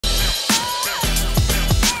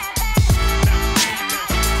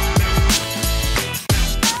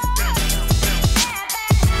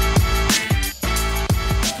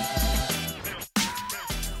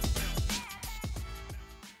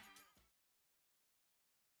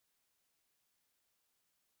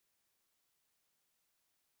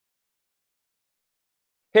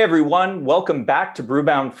Hey everyone, welcome back to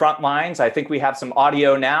Brewbound Frontlines. I think we have some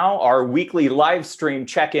audio now, our weekly live stream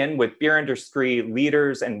check-in with beer industry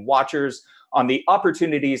leaders and watchers on the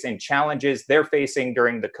opportunities and challenges they're facing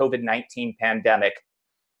during the COVID-19 pandemic.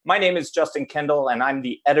 My name is Justin Kendall and I'm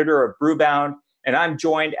the editor of Brewbound, and I'm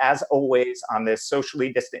joined as always on this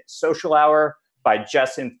socially distant social hour by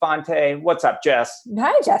Jess Infante. What's up, Jess?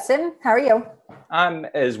 Hi, Justin. How are you? I'm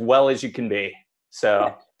as well as you can be.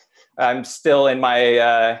 So I'm still in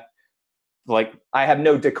my, I have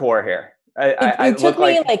no decor here. It took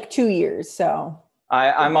me like 2 years, so.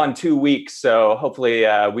 I'm on 2 weeks, so hopefully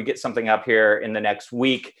we get something up here in the next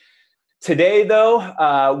week. Today,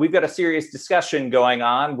 though, we've got a serious discussion going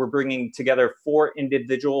on. We're bringing together 4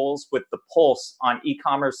 individuals with the pulse on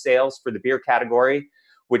e-commerce sales for the beer category,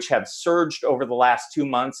 which have surged over the last 2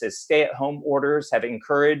 months as stay-at-home orders have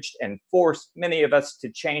encouraged and forced many of us to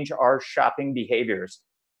change our shopping behaviors,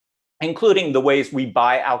 including the ways we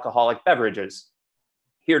buy alcoholic beverages.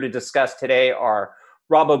 Here to discuss today are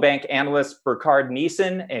Rabobank analysts Burkhard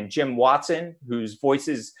Neeson and Jim Watson, whose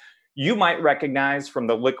voices you might recognize from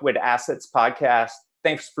the Liquid Assets podcast.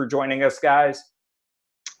 Thanks for joining us, guys.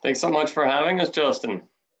 Thanks so much for having us, Justin.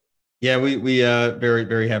 Yeah, we very,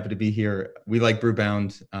 very happy to be here. We like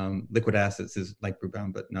Brewbound. Liquid Assets is like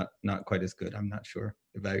Brewbound, but not quite as good. I'm not sure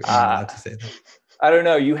if I'm allowed to say that. I don't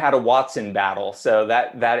know. You had a Watson battle, so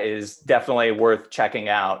that is definitely worth checking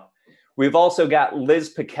out. We've also got Liz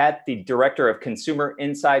Paquette, the Director of Consumer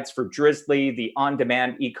Insights for Drizzly, the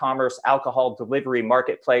on-demand e-commerce alcohol delivery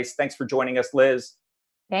marketplace. Thanks for joining us, Liz.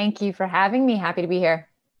 Thank you for having me. Happy to be here.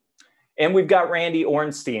 And we've got Randy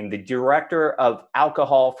Ornstein, the Director of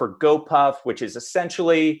Alcohol for GoPuff, which is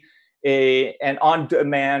essentially an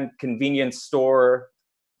on-demand convenience store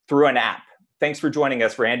through an app. Thanks for joining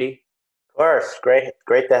us, Randy. Of course. Great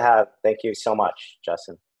to have. Thank you so much,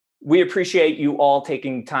 Justin. We appreciate you all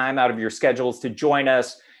taking time out of your schedules to join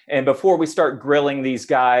us. And before we start grilling these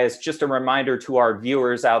guys, just a reminder to our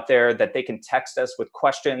viewers out there that they can text us with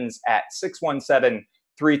questions at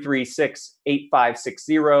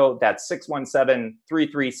 617-336-8560. That's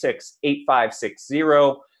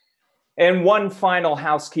 617-336-8560. And one final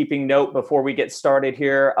housekeeping note before we get started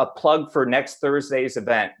here, a plug for next Thursday's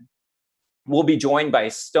event. We'll be joined by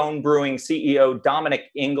Stone Brewing CEO Dominic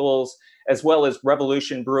Ingalls, as well as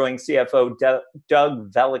Revolution Brewing CFO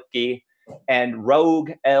Doug Velicki, and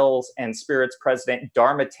Rogue Ales and Spirits President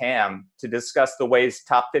Dharma Tam to discuss the ways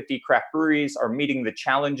top 50 craft breweries are meeting the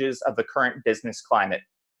challenges of the current business climate.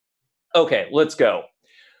 Okay, let's go.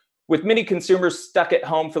 With many consumers stuck at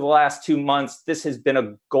home for the last 2 months, this has been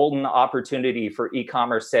a golden opportunity for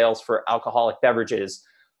e-commerce sales for alcoholic beverages.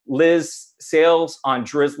 Liz, sales on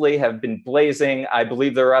Drizzly have been blazing. I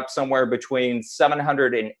believe they're up somewhere between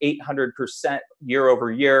 700 and 800% year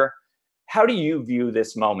over year. How do you view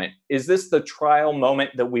this moment? Is this the trial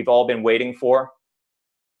moment that we've all been waiting for?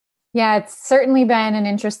 Yeah, it's certainly been an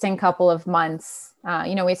interesting couple of months.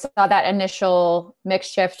 We saw that initial mix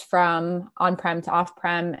shift from on-prem to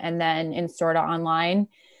off-prem and then in-store to online.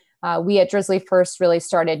 We at Drizzly first really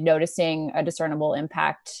started noticing a discernible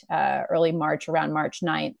impact early March, around March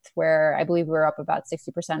 9th, where I believe we were up about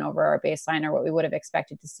 60% over our baseline or what we would have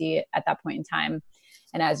expected to see at that point in time.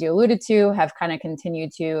 And as you alluded to, have kind of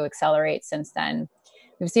continued to accelerate since then.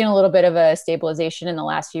 We've seen a little bit of a stabilization in the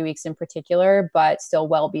last few weeks in particular, but still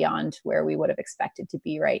well beyond where we would have expected to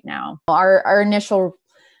be right now. Our initial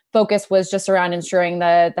focus was just around ensuring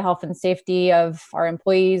the health and safety of our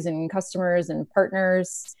employees and customers and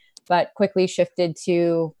partners, but quickly shifted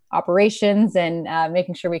to operations and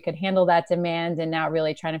making sure we could handle that demand, and now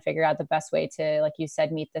really trying to figure out the best way to, like you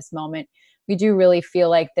said, meet this moment. We do really feel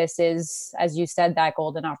like this is, as you said, that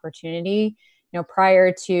golden opportunity.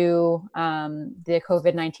 Prior to the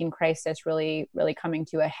COVID-19 crisis really coming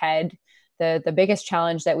to a head, the biggest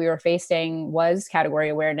challenge that we were facing was category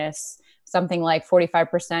awareness. Something like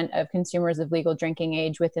 45% of consumers of legal drinking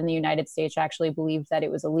age within the United States actually believed that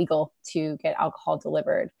it was illegal to get alcohol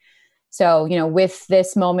delivered. So, with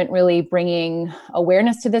this moment really bringing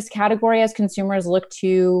awareness to this category as consumers look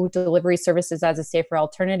to delivery services as a safer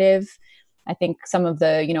alternative, I think some of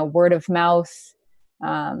the, word of mouth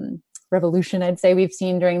revolution, I'd say, we've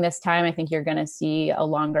seen during this time, I think you're going to see a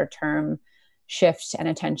longer term shift and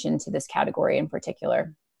attention to this category in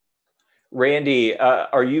particular. Randy,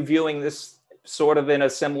 are you viewing this sort of in a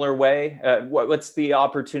similar way? What's the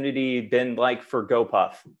opportunity been like for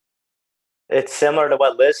GoPuff? It's similar to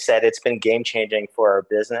what Liz said. It's been game changing for our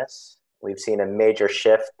business. We've seen a major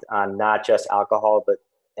shift on not just alcohol, but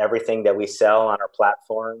everything that we sell on our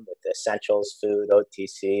platform with essentials, food,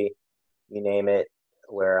 OTC, you name it.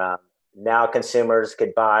 Where Now consumers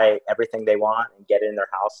could buy everything they want and get it in their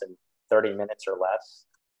house in 30 minutes or less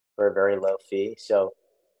for a very low fee. So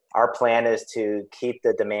our plan is to keep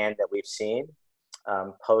the demand that we've seen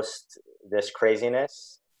post this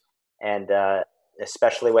craziness, and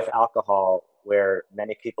especially with alcohol, where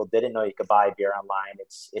many people didn't know you could buy beer online.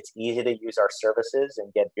 It's easy to use our services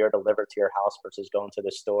and get beer delivered to your house versus going to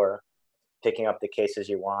the store, picking up the cases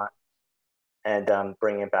you want, and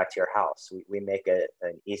bringing it back to your house. We make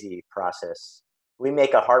an easy process. We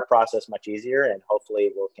make a hard process much easier, and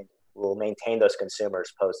hopefully we'll maintain those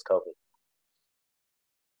consumers post-COVID.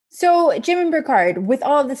 So, Jim and Burkhard, with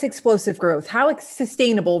all of this explosive growth, how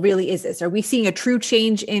sustainable really is this? Are we seeing a true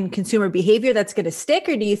change in consumer behavior that's going to stick,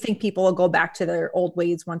 or do you think people will go back to their old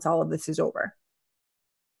ways once all of this is over?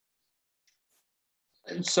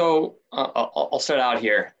 So I'll start out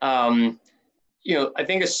here. I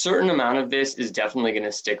think a certain amount of this is definitely going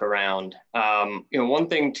to stick around. One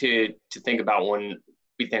thing to think about when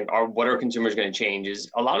we think, what are consumers going to change,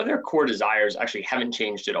 is a lot of their core desires actually haven't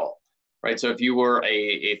changed at all. Right. So if you were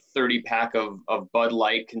a 30 pack of Bud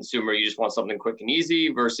Light consumer, you just want something quick and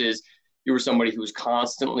easy, versus you were somebody who was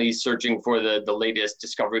constantly searching for the latest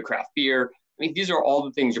discovery craft beer. I mean, these are all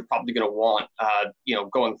the things you're probably going to want,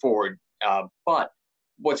 going forward. But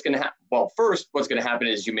what's going to happen? Well, first, what's going to happen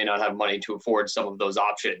is you may not have money to afford some of those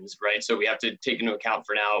options. Right. So we have to take into account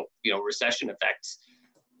for now, recession effects.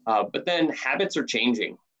 But then habits are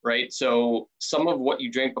changing. Right. So some of what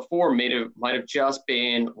you drank before might have just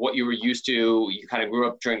been what you were used to. You kind of grew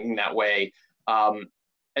up drinking that way.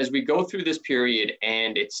 As we go through this period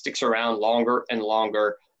and it sticks around longer and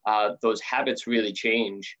longer, those habits really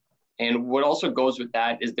change. And what also goes with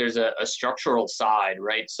that is there's a structural side,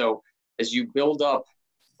 right? So as you build up,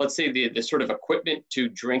 let's say the sort of equipment to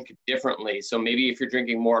drink differently. So maybe if you're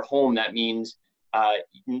drinking more at home, that means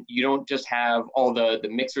you don't just have all the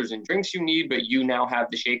mixers and drinks you need, but you now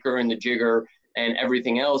have the shaker and the jigger and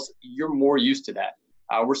everything else. You're more used to that.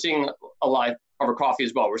 We're seeing a lot of coffee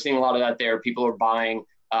as well. We're seeing a lot of that there. People are buying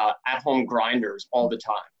at-home grinders all the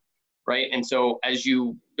time, right? And so as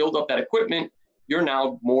you build up that equipment, you're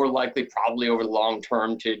now more likely, probably over the long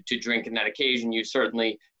term, to drink in that occasion. You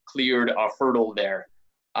certainly cleared a hurdle there.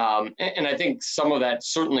 And I think some of that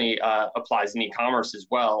certainly applies in e-commerce as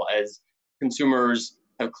well, as consumers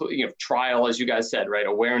have, trial, as you guys said, right?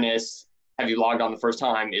 Awareness, have you logged on the first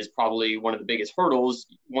time, is probably one of the biggest hurdles.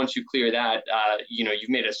 Once you clear that, you've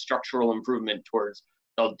made a structural improvement towards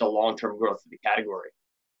the long-term growth of the category.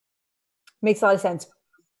 Makes a lot of sense.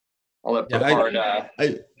 I'll let Burkhard,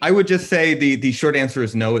 I would just say the short answer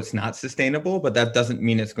is no, it's not sustainable, but that doesn't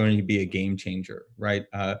mean it's going to be a game changer, right?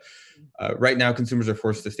 Right now, consumers are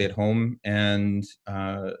forced to stay at home, and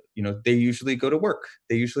they usually go to work.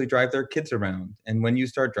 They usually drive their kids around. And when you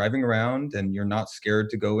start driving around and you're not scared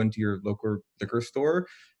to go into your local liquor store,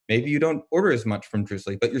 maybe you don't order as much from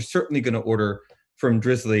Drizzly, but you're certainly going to order from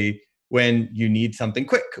Drizzly when you need something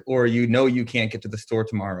quick, or you can't get to the store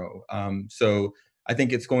tomorrow. So I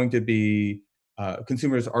think it's going to be,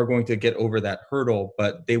 consumers are going to get over that hurdle,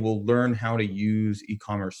 but they will learn how to use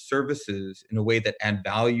e-commerce services in a way that add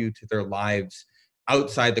value to their lives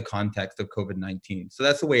outside the context of COVID-19. So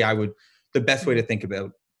that's the best way to think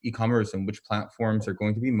about e-commerce and which platforms are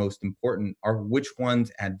going to be most important are which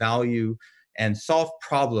ones add value and solve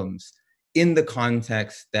problems in the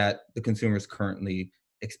context that the consumer is currently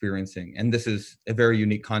experiencing. And this is a very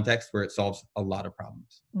unique context where it solves a lot of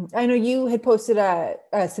problems. I know you had posted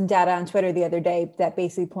some data on Twitter the other day that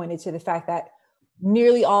basically pointed to the fact that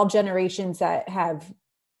nearly all generations that have,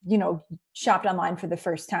 shopped online for the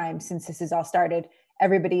first time since this has all started,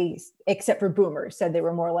 everybody except for boomers said they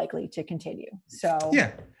were more likely to continue. So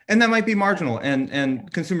yeah, and that might be marginal,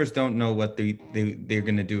 and consumers don't know what they're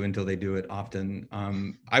going to do until they do it often.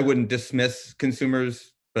 I wouldn't dismiss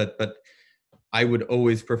consumers, but I would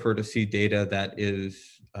always prefer to see data that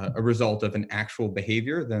is a result of an actual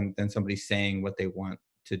behavior than somebody saying what they want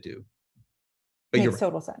to do. But makes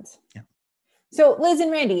total sense. Yeah. So Liz and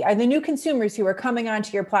Randy, are the new consumers who are coming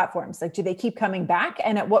onto your platforms, do they keep coming back?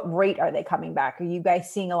 And at what rate are they coming back? Are you guys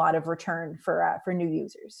seeing a lot of return for new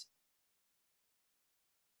users?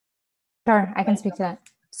 Sure, I can speak to that.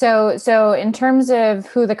 So in terms of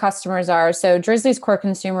who the customers are, so Drizzly's core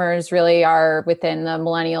consumers really are within the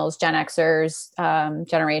millennials, Gen Xers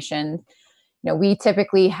generation. We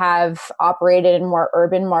typically have operated in more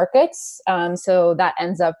urban markets, so that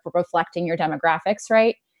ends up reflecting your demographics,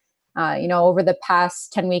 right? Over the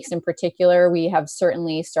past 10 weeks in particular, we have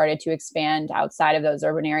certainly started to expand outside of those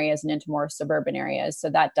urban areas and into more suburban areas. So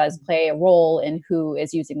that does play a role in who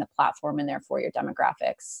is using the platform and therefore your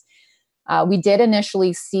demographics. We did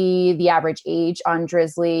initially see the average age on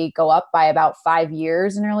Drizzly go up by about 5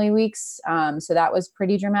 years in early weeks. So that was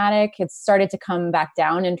pretty dramatic. It's started to come back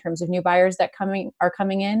down in terms of new buyers that are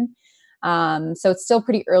coming in. So it's still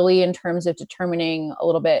pretty early in terms of determining a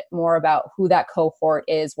little bit more about who that cohort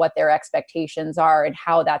is, what their expectations are, and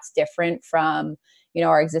how that's different from,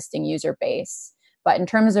 our existing user base. But in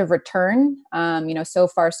terms of return, so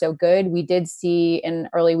far so good. We did see in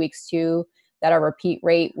early weeks too that our repeat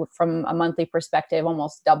rate from a monthly perspective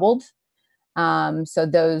almost doubled. So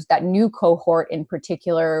that new cohort in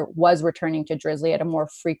particular was returning to Drizzly at a more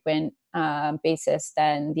frequent basis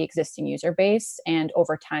than the existing user base, and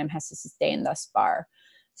over time has sustained thus far.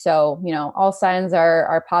 So, all signs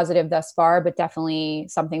are positive thus far, but definitely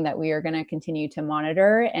something that we are going to continue to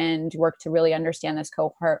monitor and work to really understand this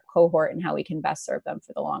cohort and how we can best serve them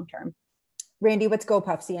for the long term. Randy, what's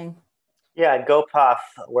GoPuff seeing? Yeah, at GoPuff,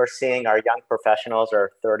 we're seeing our young professionals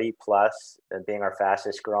are 30 plus and being our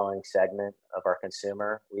fastest growing segment of our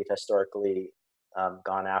consumer. We've historically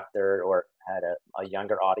gone after or had a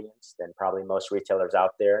younger audience than probably most retailers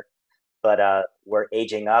out there. But we're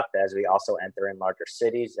aging up as we also enter in larger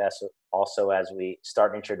cities, also as we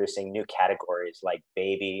start introducing new categories like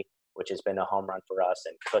baby, which has been a home run for us,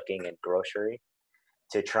 and cooking and grocery,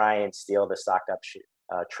 to try and steal the stock up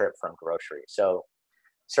trip from grocery. So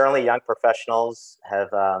certainly young professionals have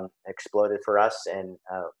exploded for us, and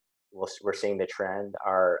we're seeing the trend.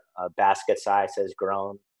 Our basket size has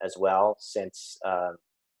grown as well since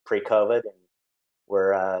pre-COVID, and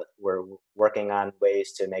we're working on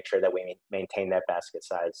ways to make sure that we maintain that basket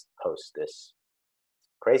size post this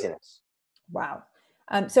craziness. Wow.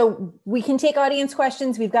 So we can take audience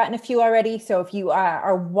questions. We've gotten a few already. So if you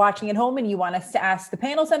are watching at home and you want us to ask the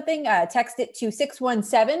panel something, text it to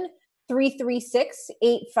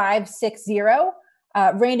 617-336-8560.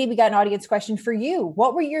 Randy, we got an audience question for you.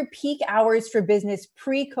 What were your peak hours for business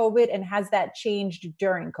pre-COVID, and has that changed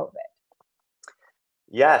during COVID?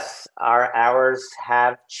 Yes, our hours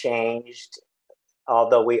have changed,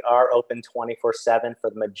 although we are open 24/7 for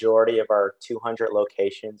the majority of our 200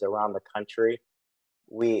 locations around the country.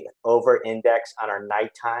 We over-index on our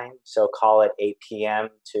nighttime, so call it 8 p.m.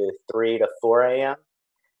 to 3 to 4 a.m.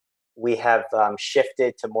 We have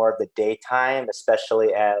shifted to more of the daytime,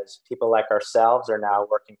 especially as people like ourselves are now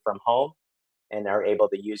working from home and are able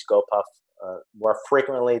to use GoPuff more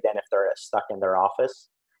frequently than if they're stuck in their office.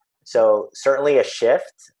 So certainly a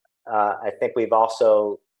shift. I think we've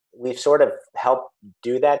sort of helped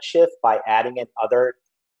do that shift by adding in other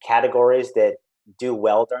categories that do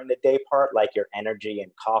well during the day part, like your energy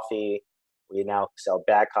and coffee. We now sell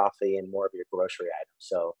bag coffee and more of your grocery items.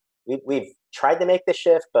 So we've tried to make the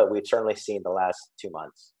shift, but we've certainly seen the last 2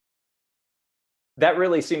 months. That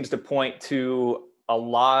really seems to point to a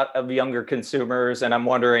lot of younger consumers. And I'm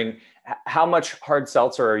wondering, how much hard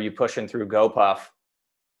seltzer are you pushing through GoPuff?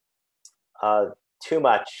 Too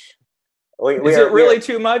much. Is it really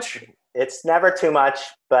too much? It's never too much,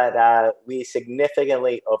 but we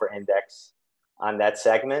significantly over-index on that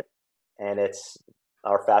segment, and it's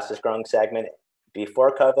our fastest growing segment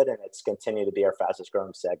before COVID, and it's continued to be our fastest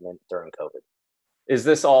growing segment during COVID. Is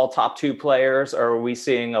this all top two players, or are we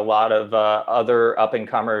seeing a lot of other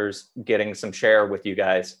up-and-comers getting some share with you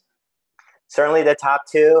guys? Certainly the top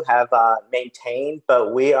two have maintained,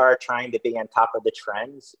 but we are trying to be on top of the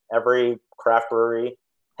trends. Every craft brewery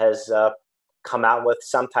has come out with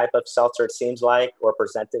some type of seltzer, it seems like, or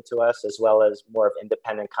presented to us, as well as more of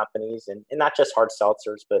independent companies, and not just hard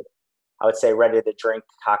seltzers, but I would say ready-to-drink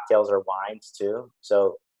cocktails or wines too.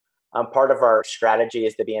 So part of our strategy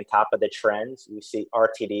is to be on top of the trends. We see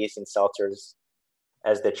RTDs and seltzers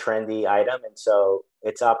as the trendy item, and so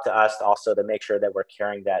it's up to us also to make sure that we're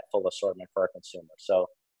carrying that full assortment for our consumers. So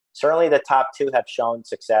certainly the top two have shown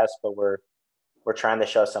success, but we're trying to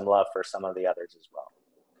show some love for some of the others as well.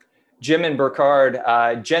 Jim and Burkhard,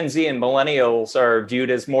 Gen Z and millennials are viewed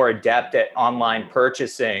as more adept at online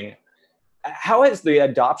purchasing. How has the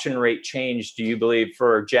adoption rate changed, do you believe,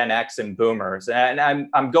 for Gen X and boomers? And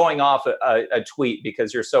I'm going off a tweet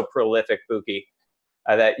because you're so prolific, Buki,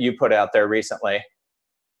 that you put out there recently.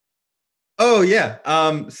 Oh, yeah.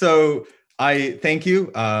 So I thank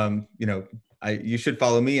you. You should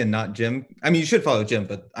follow me and not Jim. I mean, you should follow Jim,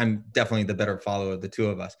 but I'm definitely the better follower of the two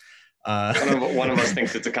of us. One of us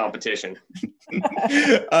thinks it's a competition.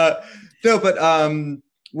 No, but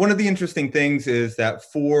one of the interesting things is that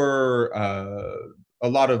for a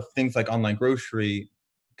lot of things like online grocery,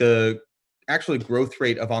 the actual growth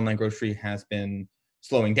rate of online grocery has been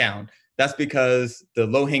slowing down. That's because the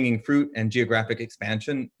low-hanging fruit and geographic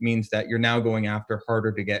expansion means that you're now going after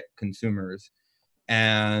harder to get consumers.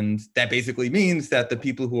 And that basically means that the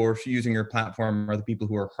people who are using your platform are the people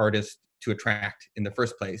who are hardest to attract in the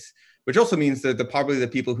first place, which also means that probably the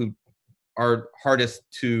people who are hardest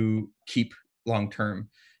to keep long-term.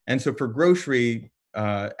 And so for grocery,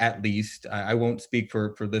 at least, I won't speak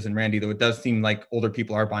for Liz and Randy, though it does seem like older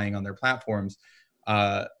people are buying on their platforms.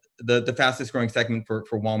 The fastest growing segment for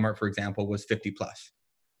Walmart, for example, was 50 plus.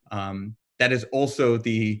 That is also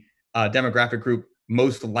the demographic group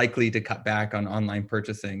most likely to cut back on online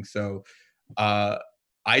purchasing. So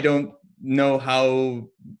I don't know how,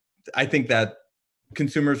 I think that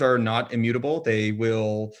consumers are not immutable. They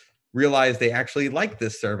will realize they actually like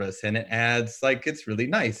this service and it adds, like, it's really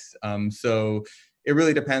nice. So it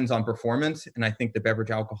really depends on performance. And I think the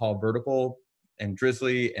beverage alcohol vertical and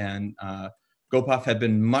Drizzly and GoPuff have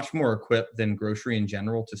been much more equipped than grocery in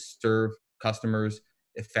general to serve customers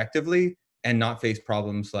effectively and not face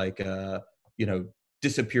problems like,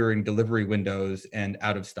 disappearing delivery windows and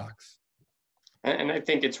out of stocks. And I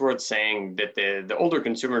think it's worth saying that the older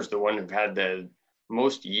consumer is the one who've had the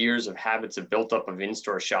most years of habits of built up of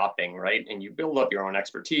in-store shopping, right? And you build up your own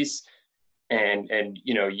expertise and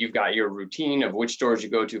you've got your routine of which stores you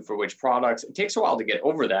go to for which products. It takes a while to get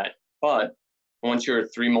over that, but once you're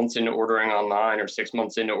 3 months into ordering online or 6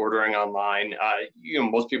 months into ordering online,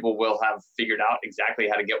 most people will have figured out exactly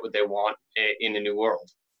how to get what they want in a new world.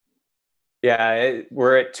 Yeah,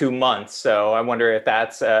 we're at 2 months, so I wonder if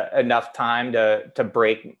that's enough time to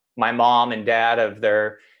break my mom and dad of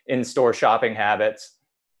their in-store shopping habits.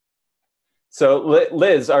 So,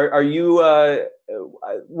 Liz, are you?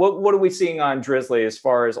 What are we seeing on Drizzly as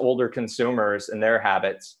far as older consumers and their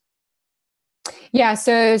habits? Yeah,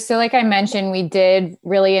 so like I mentioned, we did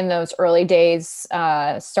really in those early days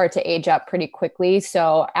start to age up pretty quickly.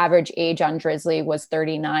 So average age on Drizzly was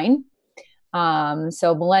 39.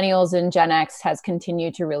 So millennials and Gen X has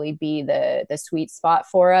continued to really be the sweet spot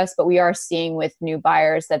for us, but we are seeing with new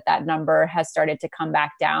buyers that number has started to come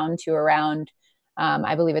back down to around,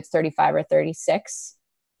 I believe it's 35 or 36.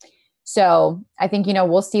 So I think,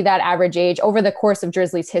 we'll see that average age over the course of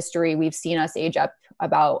Drizzly's history. We've seen us age up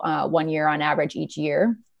about 1 year on average each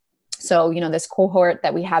year. So, this cohort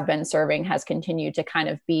that we have been serving has continued to kind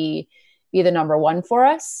of be the number one for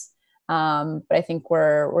us. But I think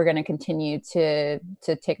we're going to continue to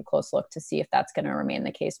take a close look to see if that's going to remain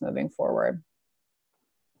the case moving forward.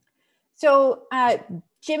 So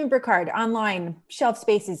Jim and Bricard, online shelf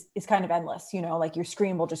space is kind of endless. Like your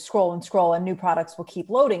screen will just scroll and scroll and new products will keep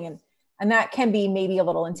loading. And that can be maybe a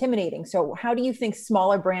little intimidating. So how do you think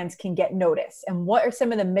smaller brands can get noticed? And what are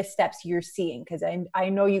some of the missteps you're seeing? Because I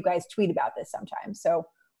know you guys tweet about this sometimes. So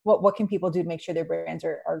what can people do to make sure their brands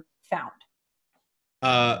are found?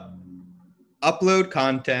 Upload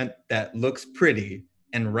content that looks pretty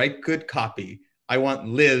and write good copy. I want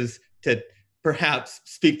Liz to perhaps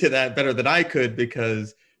speak to that better than I could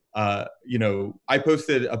because, I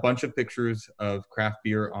posted a bunch of pictures of craft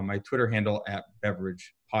beer on my Twitter handle at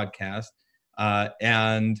Beverage Podcast.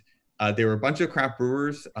 And there were a bunch of craft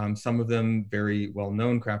brewers, some of them very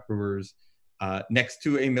well-known craft brewers, next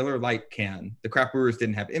to a Miller Lite can. The craft brewers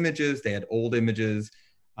didn't have images. They had old images.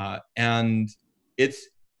 And it's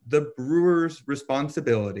the brewer's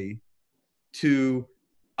responsibility to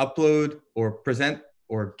upload or present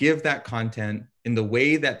or give that content in the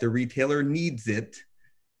way that the retailer needs it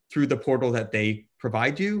through the portal that they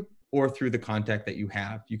provide you or through the contact that you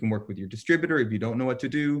have. You can work with your distributor if you don't know what to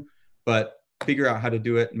do, but figure out how to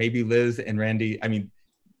do it. Maybe Liz and Randy,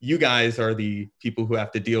 you guys are the people who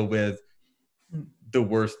have to deal with the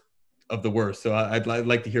worst of the worst. So I'd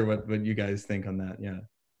like to hear what you guys think on that. Yeah.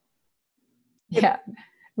 Yeah.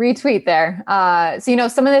 Retweet there. So,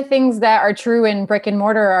 some of the things that are true in brick and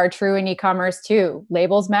mortar are true in e-commerce too.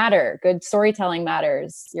 Labels matter. Good storytelling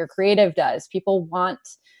matters. Your creative does. People want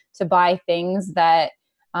to buy things that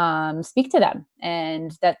speak to them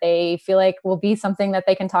and that they feel like will be something that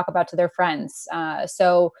they can talk about to their friends.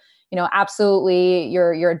 So, absolutely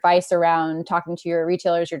your advice around talking to your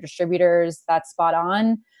retailers, your distributors, that's spot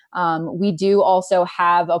on. We do also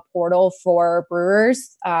have a portal for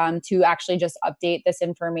brewers to actually just update this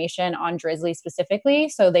information on Drizzly specifically.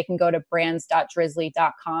 So they can go to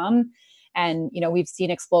brands.drizzly.com. And, we've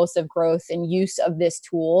seen explosive growth in use of this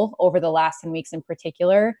tool over the last 10 weeks in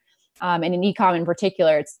particular. And in e-com in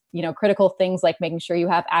particular, it's, critical things like making sure you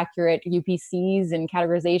have accurate UPCs and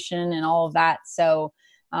categorization and all of that. So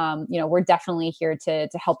we're definitely here to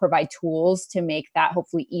help provide tools to make that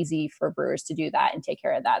hopefully easy for brewers to do that and take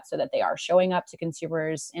care of that so that they are showing up to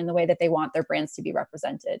consumers in the way that they want their brands to be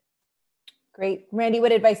represented. Great. Randy,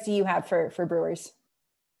 what advice do you have for brewers?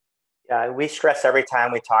 Yeah, we stress every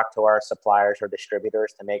time we talk to our suppliers or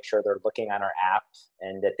distributors to make sure they're looking on our app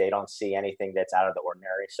and that they don't see anything that's out of the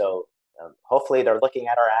ordinary. So hopefully they're looking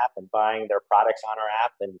at our app and buying their products on our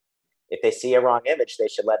app. And if they see a wrong image, they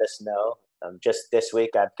should let us know. Just this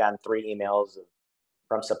week, I've gotten 3 emails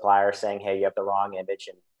from suppliers saying, hey, you have the wrong image,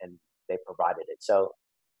 and they provided it. So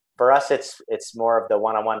for us, it's more of the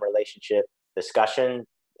one-on-one relationship discussion.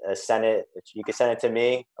 You can send it to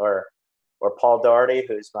me or Paul Doherty,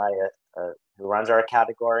 who's who runs our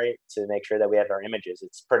category, to make sure that we have our images.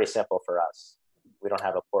 It's pretty simple for us. We don't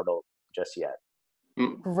have a portal just yet.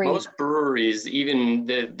 Great. Most breweries, even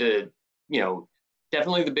the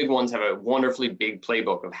definitely the big ones, have a wonderfully big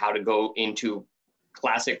playbook of how to go into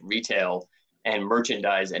classic retail and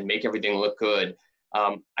merchandise and make everything look good.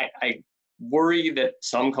 I worry that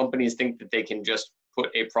some companies think that they can just put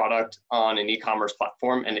a product on an e-commerce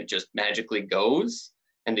platform and it just magically goes,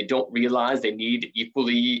 and they don't realize they need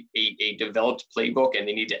equally a developed playbook, and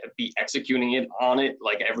they need to be executing it on it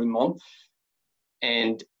like every month.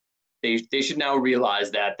 And they should now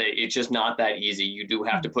realize that it's just not that easy. You do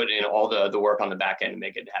have to put in all the work on the back end to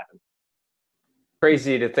make it happen.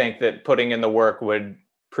 Crazy to think that putting in the work would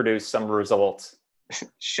produce some results.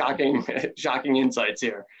 Shocking insights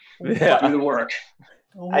here. Yeah. Do the work.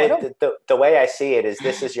 The way I see it is,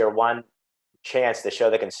 this is your one chance to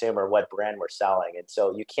show the consumer what brand we're selling. And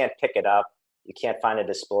so you can't pick it up. You can't find a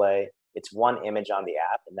display. It's one image on the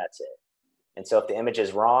app, and that's it. And so if the image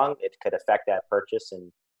is wrong, it could affect that purchase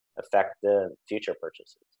and affect the future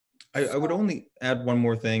purchases. I would only add one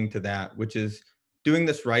more thing to that, which is doing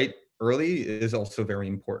this right early is also very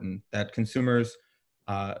important. That consumers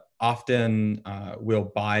often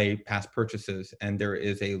will buy past purchases, and there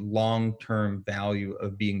is a long-term value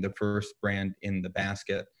of being the first brand in the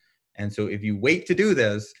basket. And so if you wait to do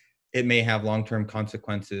this, it may have long-term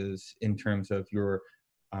consequences in terms of your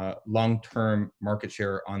long-term market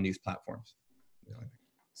share on these platforms.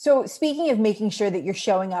 So speaking of making sure that you're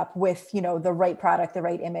showing up with, the right product, the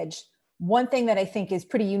right image, one thing that I think is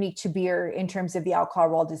pretty unique to beer in terms of the alcohol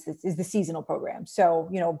world is the seasonal program. So,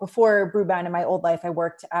 before Brewbound, in my old life, I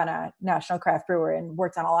worked on a national craft brewer and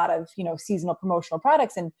worked on a lot of, seasonal promotional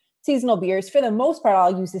products and seasonal beers. For the most part,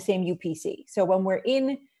 I'll use the same UPC. So when we're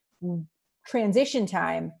in transition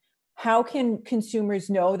time, how can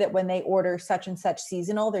consumers know that when they order such and such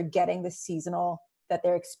seasonal, they're getting the seasonal that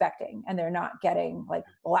they're expecting, and they're not getting like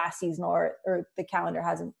the last season or the calendar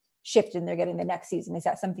hasn't shifted and they're getting the next season? Is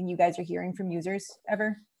that something you guys are hearing from users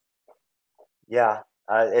ever? Yeah,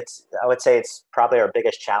 I would say it's probably our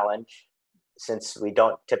biggest challenge, since they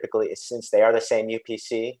are the same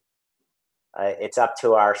UPC. It's up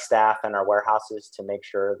to our staff and our warehouses to make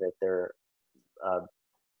sure that they're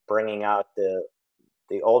bringing out the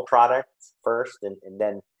old product first, and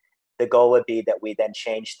then the goal would be that we then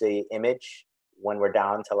change the image when we're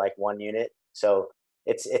down to like 1 unit. So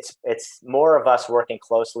it's more of us working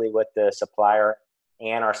closely with the supplier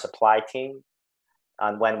and our supply team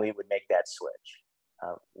on when we would make that switch.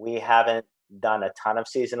 We haven't done a ton of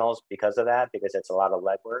seasonals because of that, because it's a lot of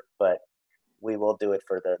legwork, but we will do it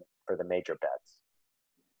for the major bets.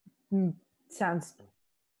 Sounds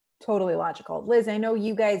totally logical. Liz, I know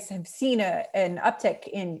you guys have seen an uptick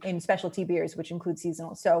in specialty beers, which includes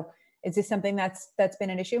seasonal. So is this something that's been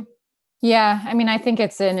an issue? Yeah, I mean, I think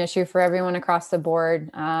it's an issue for everyone across the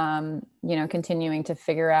board, continuing to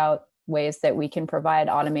figure out ways that we can provide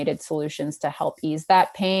automated solutions to help ease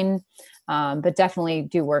that pain. But definitely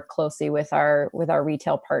do work closely with our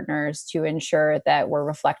retail partners to ensure that we're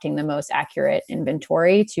reflecting the most accurate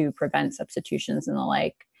inventory to prevent substitutions and the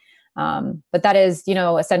like. But that is,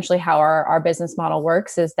 essentially how our business model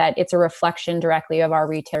works, is that it's a reflection directly of our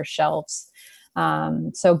retailer shelves.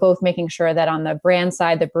 So both making sure that on the brand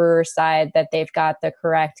side, the brewer side, that they've got the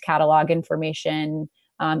correct catalog information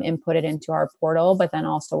inputted into our portal, but then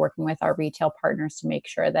also working with our retail partners to make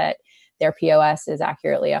sure that their POS is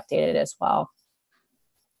accurately updated as well.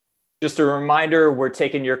 Just a reminder, we're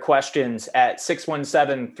taking your questions at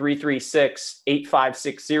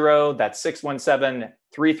 617-336-8560. That's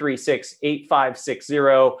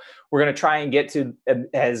 617-336-8560. We're going to try and get to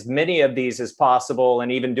as many of these as possible,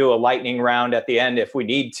 and even do a lightning round at the end if we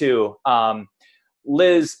need to.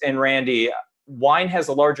 Liz and Randy, wine has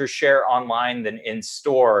a larger share online than in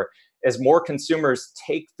store. As more consumers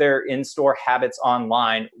take their in-store habits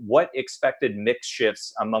online, what expected mix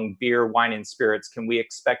shifts among beer, wine, and spirits can we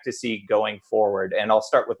expect to see going forward? And I'll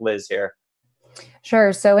start with Liz here.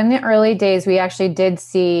 Sure. So in the early days, we actually did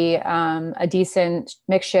see a decent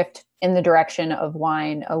mix shift in the direction of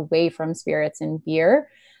wine away from spirits and beer.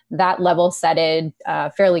 that level setted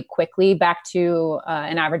fairly quickly back to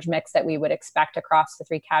an average mix that we would expect across the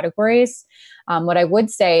three categories. What I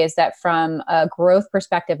would say is that from a growth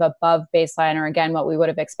perspective above baseline, or again, what we would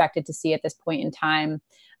have expected to see at this point in time,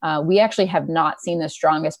 we actually have not seen the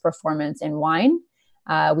strongest performance in wine.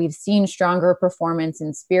 We've seen stronger performance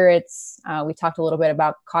in spirits. We talked a little bit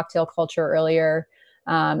about cocktail culture earlier,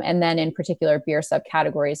 and then in particular beer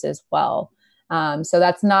subcategories as well. So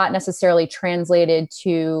that's not necessarily translated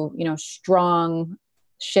to, strong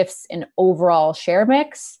shifts in overall share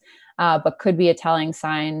mix, but could be a telling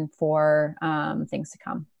sign for things to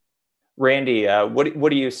come. Randy, what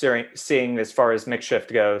are you seeing as far as mix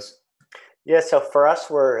shift goes? Yeah, so for us,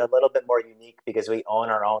 we're a little bit more unique because we own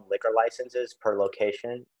our own liquor licenses per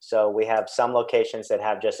location. So we have some locations that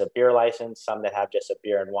have just a beer license, some that have just a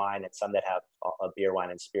beer and wine, and some that have a beer, wine,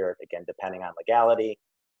 and spirit, again, depending on legality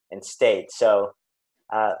and state. So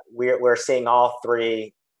we're seeing all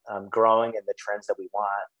three growing in the trends that we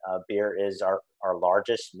want. Beer is our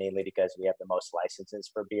largest, mainly because we have the most licenses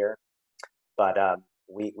for beer. But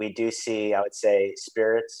we do see, I would say,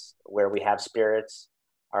 spirits, where we have spirits,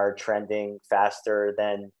 are trending faster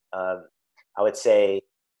than I would say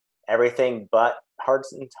everything but hard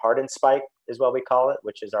and spike is what we call it,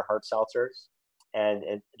 which is our hard seltzers.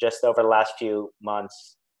 And just over the last few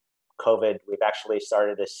months, COVID, we've actually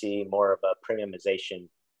started to see more of a premiumization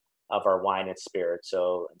of our wine and spirit.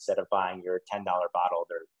 So instead of buying your $10 bottle,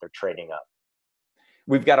 they're trading up.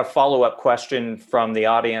 We've got a follow-up question from the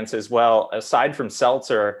audience as well. Aside from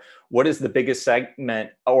seltzer, what is the biggest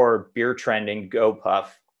segment or beer trend in GoPuff?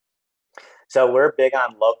 So we're big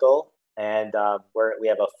on local, and we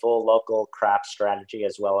have a full local craft strategy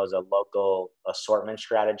as well as a local assortment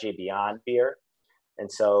strategy beyond beer.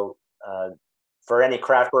 And so for any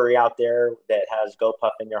craft brewery out there that has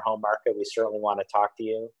GoPuff in your home market, we certainly want to talk to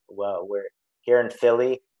you. Well, we're here in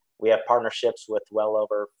Philly. We have partnerships with well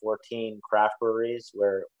over 14 craft breweries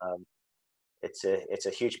where it's a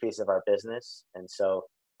huge piece of our business. And so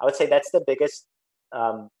I would say that's the biggest,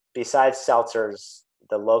 besides seltzers,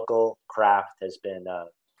 the local craft has been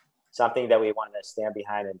something that we want to stand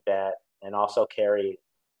behind and bet, and also carry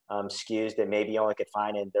SKUs that maybe you only could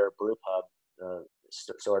find in their brew pub,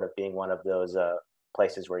 sort of being one of those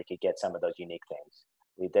places where you could get some of those unique things.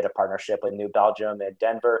 We did a partnership with New Belgium in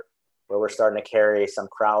Denver, where we're starting to carry some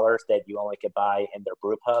crowlers that you only could buy in their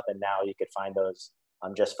brew pub, and now you could find those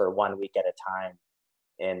just for 1 week at a time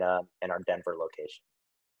in our Denver location.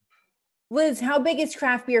 Liz, how big is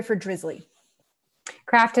craft beer for Drizzly?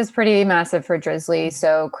 Craft is pretty massive for Drizzly.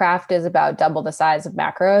 So craft is about double the size of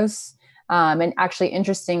macros. And actually,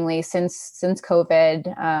 interestingly, since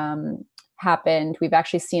COVID happened, we've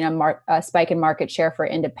actually seen a spike in market share for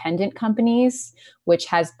independent companies, which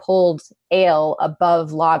has pulled ale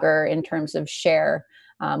above lager in terms of share.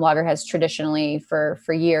 Lager has traditionally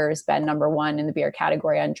for years been number one in the beer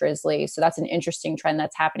category on Drizzly. So that's an interesting trend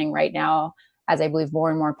that's happening right now, as I believe more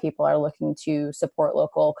and more people are looking to support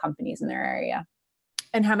local companies in their area.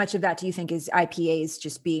 And how much of that do you think is IPAs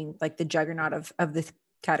just being like the juggernaut of this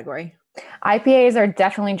category? IPAs are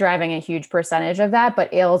definitely driving a huge percentage of that,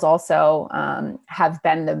 but ales also have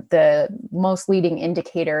been the most leading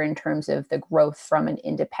indicator in terms of the growth from an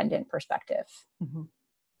independent perspective. Mm-hmm.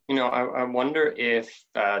 I wonder if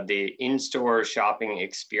the in-store shopping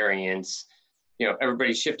experience,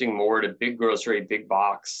 everybody's shifting more to big grocery, big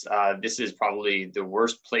box. This is probably the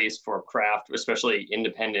worst place for craft, especially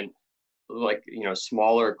independent, like,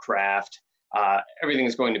 smaller craft.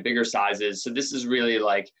 Everything's going to bigger sizes. So this is really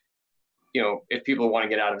like, if people want to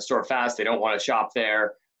get out of the store fast, they don't want to shop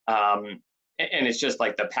there. And it's just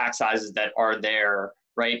like the pack sizes that are there,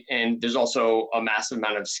 right? And there's also a massive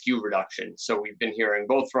amount of SKU reduction. So we've been hearing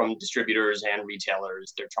both from distributors and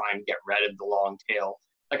retailers, they're trying to get rid of the long tail.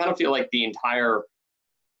 I kind of feel like the entire,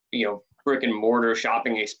 brick and mortar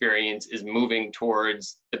shopping experience is moving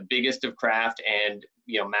towards the biggest of craft and,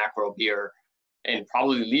 macro beer, and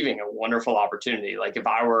probably leaving a wonderful opportunity. Like if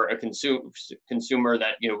I were a consumer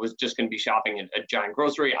that, was just going to be shopping at a giant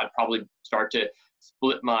grocery, I'd probably start to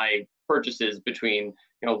split my purchases between,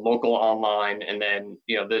 local, online, and then,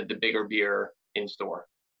 the bigger beer in store.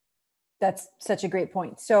 That's such a great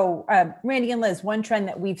point. So Randy and Liz, one trend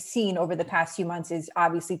that we've seen over the past few months is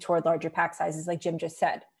obviously toward larger pack sizes, like Jim just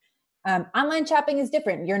said. Online shopping is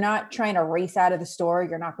different. You're not trying to race out of the store.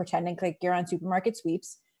 You're not pretending like you're on supermarket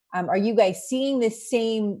sweeps. Are you guys seeing this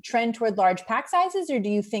same trend toward large pack sizes, or do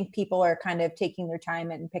you think people are kind of taking their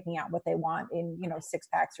time and picking out what they want in, 6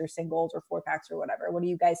 packs or singles or 4 packs or whatever? What are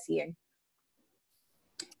you guys seeing?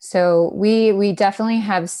 So we definitely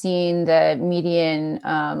have seen the median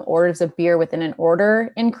orders of beer within an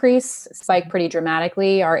order increase spike pretty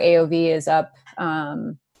dramatically. Our AOV is up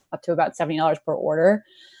to about $70 per order.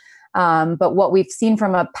 But what we've seen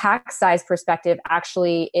from a pack size perspective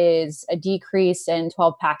actually is a decrease in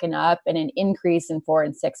 12 pack and up and an increase in 4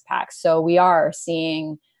 and 6 packs. So we are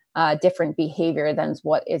seeing different behavior than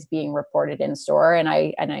what is being reported in store. And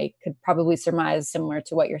I could probably surmise, similar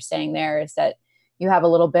to what you're saying there, is that you have a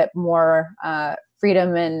little bit more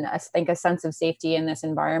freedom and I think a sense of safety in this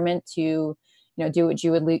environment to do what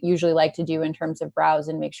you would usually like to do in terms of browse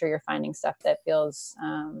and make sure you're finding stuff that feels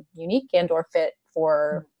unique and or fit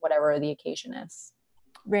for whatever the occasion is.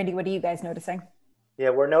 Randy, what are you guys noticing?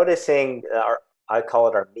 Yeah, we're noticing I call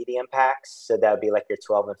it our medium packs. So that would be like your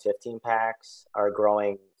 12 and 15 packs are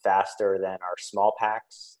growing faster than our small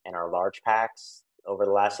packs and our large packs over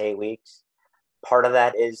the last 8 weeks. Part of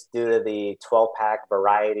that is due to the 12 pack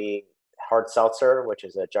variety hard seltzer, which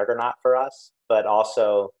is a juggernaut for us, but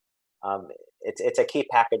also it's a key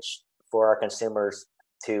package for our consumers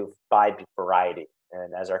to buy variety.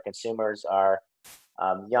 And as our consumers are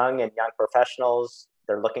young and young professionals,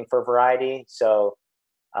 they're looking for variety. So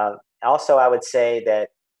also, I would say that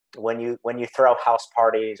when you throw house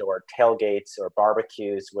parties or tailgates or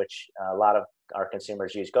barbecues, which a lot of our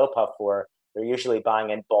consumers use GoPuff for, they're usually buying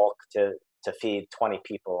in bulk to feed 20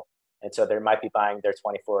 people. And so they might be buying their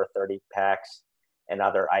 24 or 30 packs and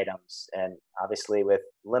other items. And obviously with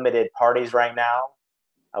limited parties right now,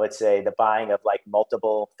 I would say the buying of like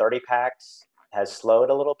multiple 30 packs has slowed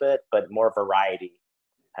a little bit, but more variety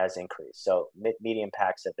has increased. So medium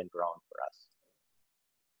packs have been growing for us.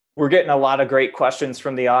 We're getting a lot of great questions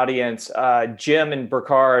from the audience. Jim and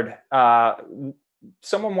Burkhard,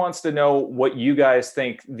 someone wants to know what you guys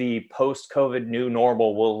think the post-COVID new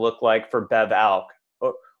normal will look like for Bev Alc.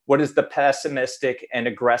 What is the pessimistic and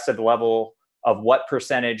aggressive level of what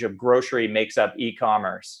percentage of grocery makes up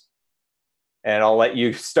e-commerce? And I'll let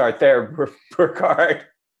you start there, Burkhard.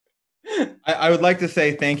 I would like to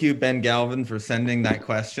say thank you, Ben Galvin, for sending that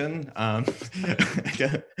question. I'm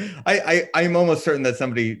almost certain that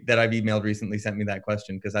somebody that I've emailed recently sent me that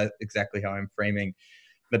question because that's exactly how I'm framing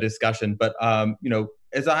the discussion. But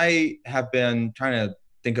as I have been trying to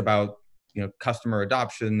think about customer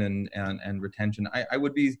adoption and retention, I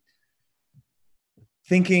would be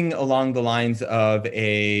thinking along the lines of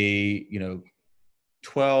a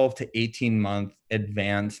 12 to 18 month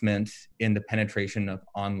advancement in the penetration of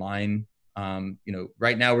online.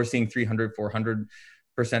 Right now we're seeing 300, 400%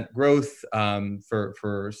 growth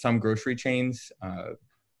for some grocery chains. My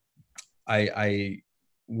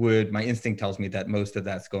instinct tells me that most of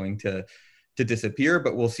that's going to disappear,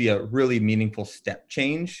 but we'll see a really meaningful step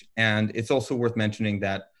change. And it's also worth mentioning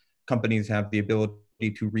that companies have the ability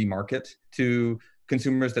to remarket to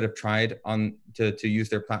consumers that have tried to use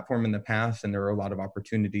their platform in the past, and there are a lot of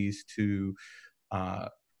opportunities to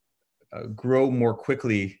grow more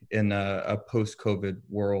quickly in a post-COVID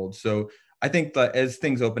world. So I think that as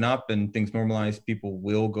things open up and things normalize, people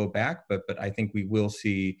will go back, but I think we will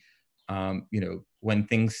see, when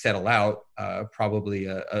things settle out, probably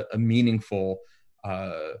a meaningful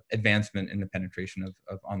advancement in the penetration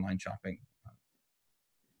of online shopping.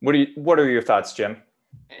 What are your thoughts, Jim?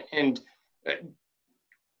 And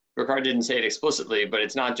Burkhard didn't say it explicitly, but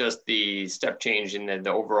it's not just the step change in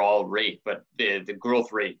the overall rate, but the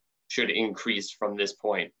growth rate should increase from this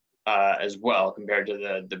point as well compared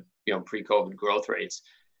to the pre-COVID growth rates,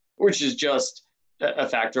 which is just a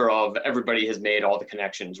factor of everybody has made all the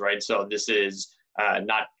connections, right? So this is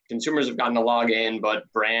not consumers have gotten to log in, but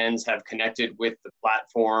brands have connected with the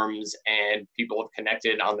platforms and people have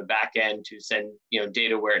connected on the back end to send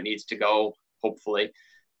data where it needs to go, hopefully.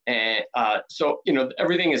 And so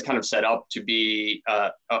everything is kind of set up to be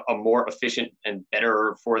a more efficient and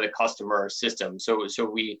better for the customer system. So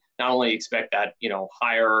we not only expect that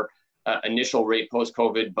higher initial rate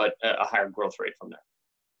post-COVID, but a higher growth rate from there.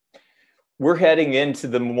 We're heading into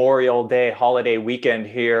the Memorial Day holiday weekend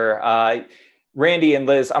here. Randy and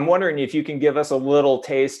Liz, I'm wondering if you can give us a little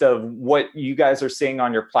taste of what you guys are seeing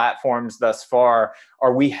on your platforms thus far.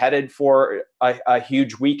 Are we headed for a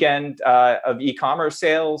huge weekend of e-commerce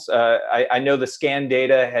sales? I know the scan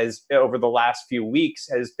data has, over the last few weeks,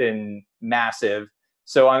 has been massive.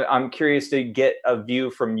 So I'm curious to get a view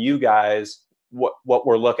from you guys what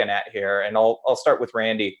we're looking at here. And I'll start with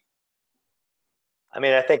Randy. I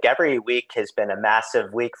mean, I think every week has been a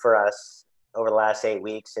massive week for us over the last 8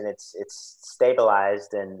 weeks, and it's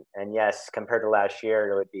stabilized. And yes, compared to last year,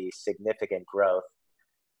 there would be significant growth.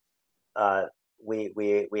 We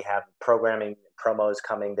have programming promos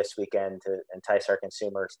coming this weekend to entice our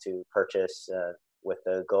consumers to purchase with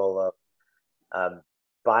the goal of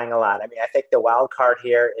buying a lot. I mean, I think the wild card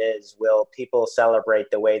here is, will people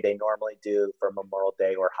celebrate the way they normally do for Memorial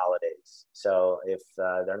Day or holidays? So if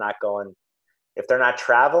they're not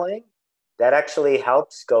traveling, that actually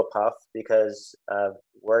helps GoPuff, because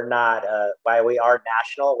we're not, while we are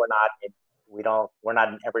national, we're not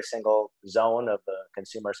in every single zone of the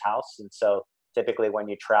consumer's house. And so typically when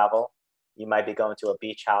you travel, you might be going to a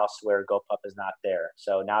beach house where GoPuff is not there.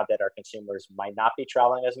 So now that our consumers might not be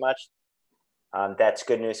traveling as much, that's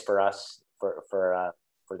good news for us for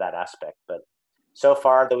that aspect. But so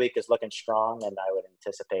far the week is looking strong, and I would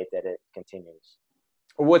anticipate that it continues.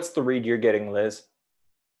 What's the read you're getting, Liz?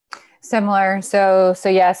 Similar. So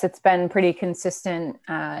yes, it's been pretty consistent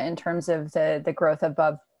in terms of the growth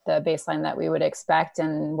above the baseline that we would expect,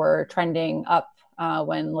 and we're trending up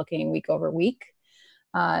when looking week over week.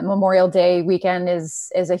 Memorial Day weekend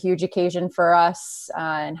is a huge occasion for us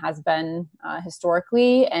and has been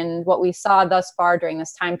historically. And what we saw thus far during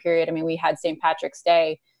this time period, I mean, we had St. Patrick's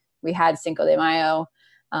Day, we had Cinco de Mayo,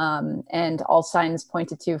 and all signs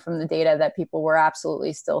pointed to from the data that people were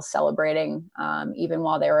absolutely still celebrating even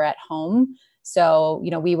while they were at home. So,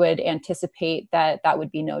 we would anticipate that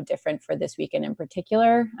would be no different for this weekend in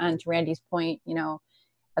particular. And to Randy's point,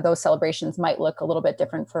 those celebrations might look a little bit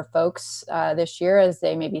different for folks this year as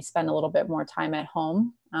they maybe spend a little bit more time at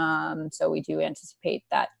home. So we do anticipate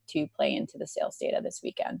that to play into the sales data this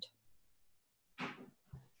weekend.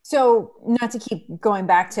 So not to keep going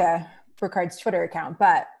back to Burkhardt's Twitter account,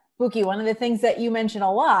 but Buki, one of the things that you mention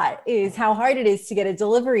a lot is how hard it is to get a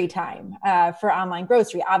delivery time for online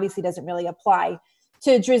grocery. Obviously doesn't really apply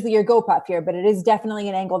to Drizzly or GoPuff here, but it is definitely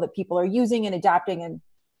an angle that people are using and adopting,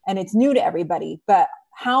 and it's new to everybody. But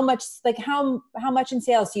how much in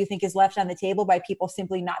sales do you think is left on the table by people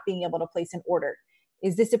simply not being able to place an order?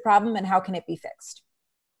 Is this a problem, and how can it be fixed?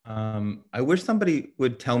 I wish somebody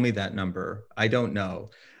would tell me that number. I don't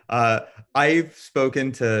know. I've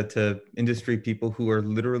spoken to industry people who are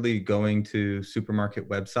literally going to supermarket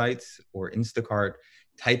websites or Instacart,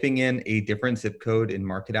 typing in a different zip code in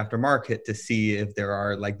market after market to see if there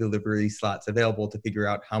are like delivery slots available to figure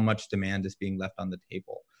out how much demand is being left on the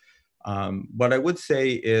table. What I would say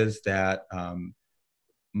is that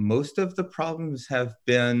most of the problems have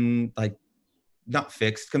been not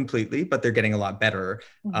fixed completely, but they're getting a lot better.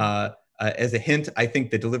 Mm-hmm. As a hint, I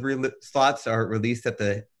think the delivery slots are released at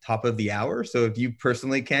the top of the hour. So if you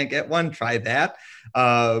personally can't get one, try that.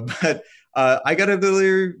 But I got a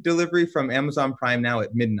delivery from Amazon Prime now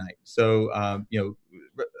at midnight. So,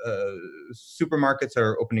 supermarkets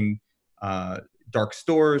are opening dark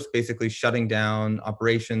stores, basically shutting down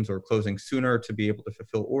operations or closing sooner to be able to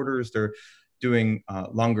fulfill orders. They're doing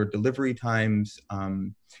longer delivery times.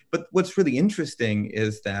 But what's really interesting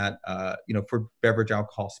is that, for beverage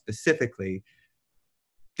alcohol specifically,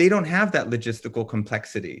 they don't have that logistical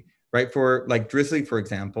complexity, right? For like Drizzly, for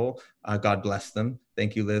example, God bless them.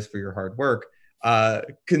 Thank you, Liz, for your hard work.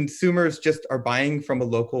 Consumers just are buying from a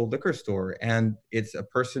local liquor store, and it's a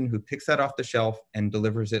person who picks that off the shelf and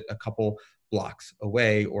delivers it a couple blocks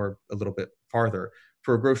away or a little bit farther.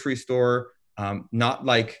 For a grocery store, not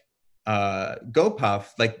like GoPuff,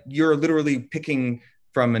 like you're literally picking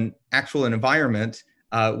from an actual environment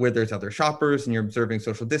where there's other shoppers and you're observing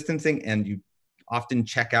social distancing, and you often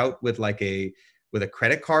check out with a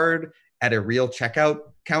credit card at a real checkout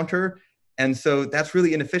counter. And so that's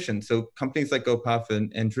really inefficient. So companies like GoPuff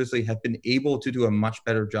and Drizzly have been able to do a much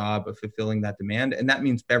better job of fulfilling that demand. And that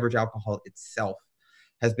means beverage alcohol itself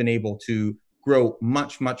has been able to grow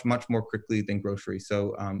much, much, much more quickly than grocery.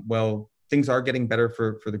 So, things are getting better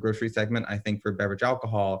for the grocery segment. I think for beverage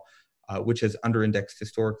alcohol, which has under-indexed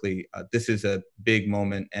historically, this is a big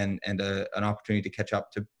moment and an opportunity to catch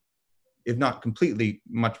up to, if not completely,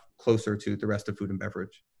 much closer to the rest of food and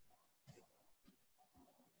beverage.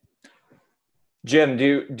 Jim,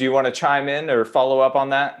 do you want to chime in or follow up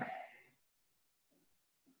on that?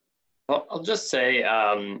 Well, I'll just say,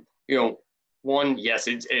 one, yes,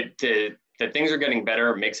 that things are getting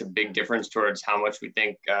better makes a big difference towards how much we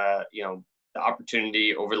think, the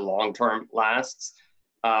opportunity over the long term lasts.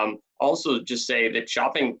 Also, just say that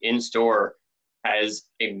shopping in store has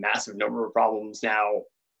a massive number of problems now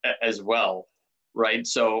as well, right?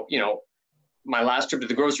 So, my last trip to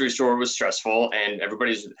the grocery store was stressful, and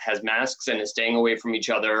everybody has masks and is staying away from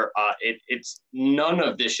each other. It's none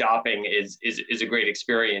of this shopping is a great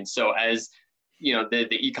experience. So as the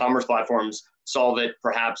e-commerce platforms solve it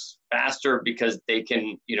perhaps faster because they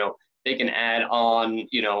can add on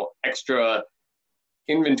extra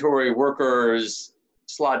inventory workers,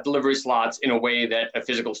 delivery slots in a way that a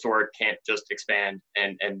physical store can't just expand,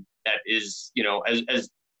 and that is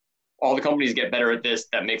as all the companies get better at this,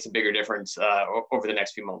 that makes a bigger difference over the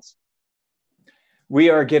next few months. We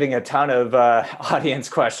are getting a ton of audience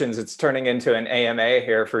questions. It's turning into an AMA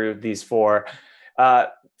here for these four.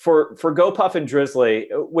 For GoPuff and Drizzly,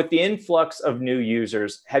 with the influx of new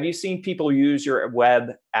users, have you seen people use your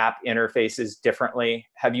web app interfaces differently?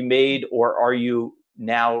 Have you made, or are you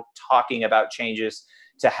now talking about changes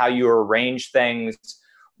to how you arrange things,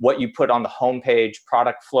 what you put on the homepage,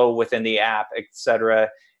 product flow within the app, et cetera?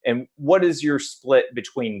 And what is your split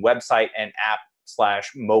between website and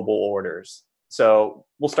app/mobile orders? So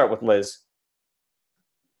we'll start with Liz.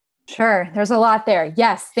 Sure. There's a lot there.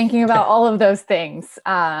 Yes. Thinking about all of those things.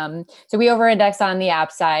 So we over-index on the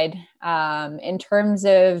app side. In terms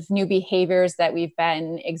of new behaviors that we've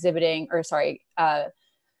been exhibiting,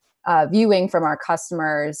 viewing from our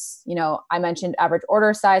customers, I mentioned average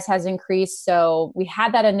order size has increased. So we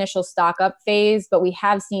had that initial stock up phase, but we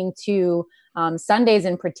have seen too, Sundays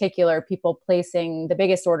in particular, people placing the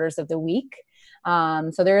biggest orders of the week.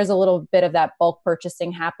 So there is a little bit of that bulk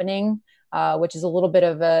purchasing happening, which is a little bit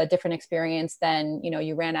of a different experience than,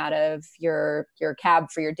 you ran out of your cab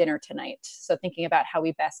for your dinner tonight. So thinking about how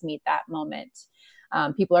we best meet that moment.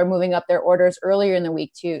 People are moving up their orders earlier in the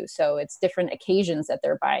week too. So it's different occasions that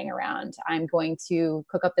they're buying around. I'm going to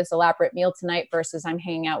cook up this elaborate meal tonight versus I'm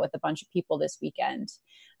hanging out with a bunch of people this weekend.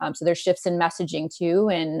 So there's shifts in messaging too,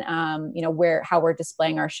 and how we're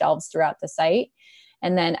displaying our shelves throughout the site.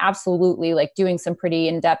 And then absolutely doing some pretty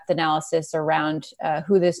in-depth analysis around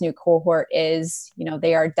who this new cohort is.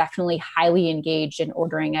 They are definitely highly engaged in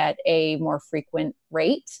ordering at a more frequent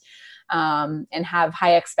rate, and have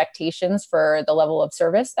high expectations for the level of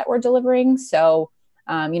service that we're delivering. So,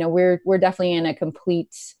 we're definitely in a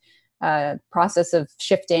complete process of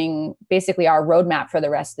shifting basically our roadmap for the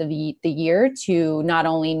rest of the year to not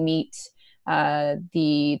only meet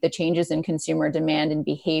the changes in consumer demand and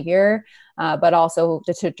behavior, but also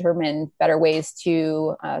to determine better ways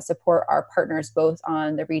to support our partners both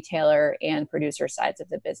on the retailer and producer sides of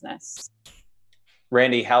the business.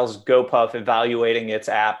 Randy, how's GoPuff evaluating its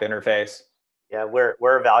app interface? Yeah, we're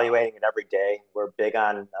evaluating it every day. We're big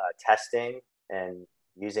on testing and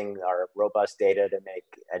using our robust data to make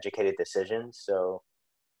educated decisions. So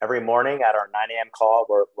every morning at our 9 a.m. call,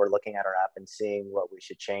 we're looking at our app and seeing what we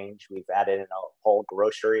should change. We've added in a whole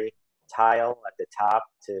grocery tile at the top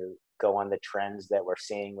to go on the trends that we're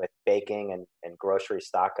seeing with baking and grocery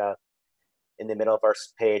stock up. In the middle of our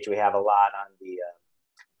page, we have a lot on the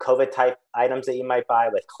COVID type items that you might buy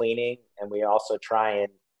with cleaning. And we also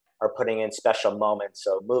are putting in special moments.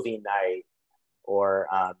 So movie night or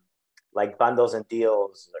like bundles and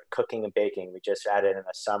deals or cooking and baking. We just added in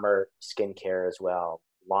a summer skincare as well,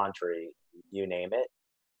 laundry, you name it.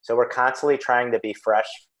 So we're constantly trying to be fresh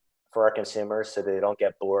for our consumers so that they don't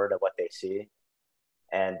get bored of what they see.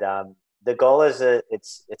 And the goal is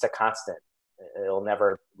it's a constant.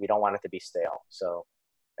 We don't want it to be stale. So,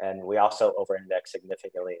 and we also over-index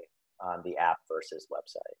significantly on the app versus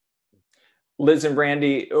website. Liz and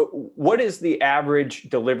Randy, what is the average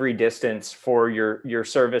delivery distance for your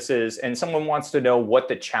services? And someone wants to know what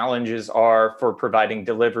the challenges are for providing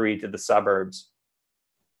delivery to the suburbs.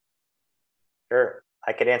 Sure,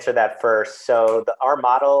 I could answer that first. So our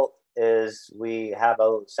model is we have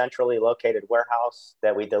a centrally located warehouse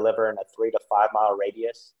that we deliver in a 3 to 5 mile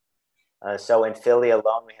radius. So in Philly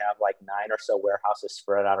alone, we have like 9 or so warehouses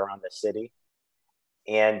spread out around the city.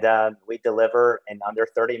 And we deliver in under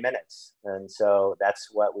 30 minutes. And so that's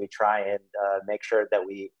what we try and make sure that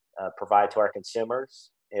we provide to our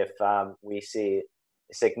consumers. If we see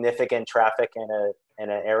significant traffic in an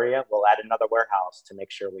area, we'll add another warehouse to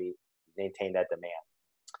make sure we maintain that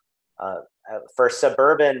demand. For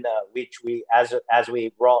suburban, as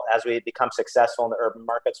we become successful in the urban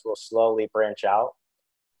markets, we'll slowly branch out.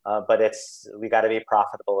 But we got to be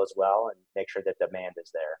profitable as well and make sure that demand is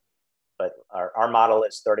there. But our model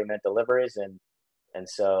is 30-minute deliveries, and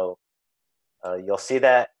so you'll see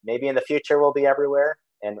that maybe in the future we'll be everywhere,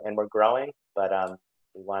 and we're growing. But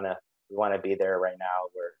we want to be there right now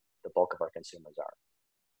where the bulk of our consumers are.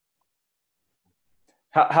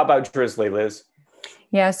 How about Drizzly, Liz?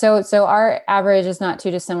 Yeah, so our average is not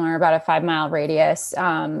too dissimilar, about a 5 mile radius.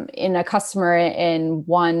 In a customer at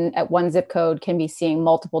one zip code can be seeing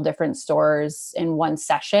multiple different stores in one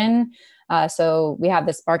session. So we have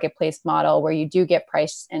this marketplace model where you do get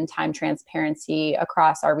price and time transparency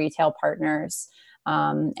across our retail partners.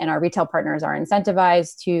 And our retail partners are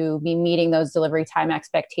incentivized to be meeting those delivery time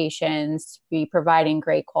expectations, to be providing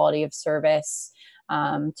great quality of service,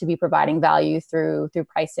 to be providing value through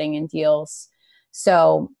pricing and deals.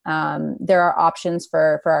 So there are options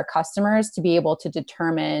for our customers to be able to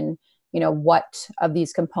determine, what of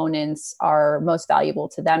these components are most valuable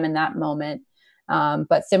to them in that moment.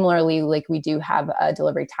 But similarly, like we do have a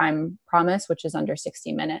delivery time promise, which is under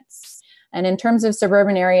 60 minutes. And in terms of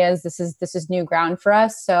suburban areas, this is new ground for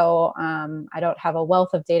us. So I don't have a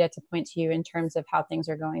wealth of data to point to you in terms of how things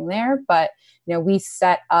are going there. But we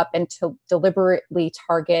set up and to deliberately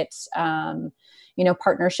target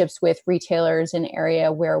partnerships with retailers in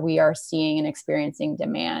area where we are seeing and experiencing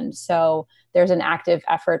demand. So there's an active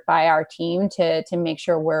effort by our team to make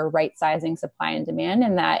sure we're right sizing supply and demand,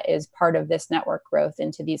 and that is part of this network growth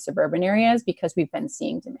into these suburban areas because we've been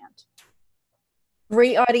seeing demand.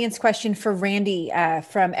 Great audience question for Randy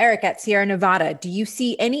from Eric at Sierra Nevada. Do you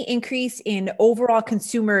see any increase in overall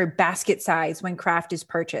consumer basket size when craft is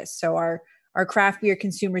purchased? So are craft beer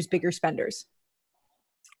consumers bigger spenders?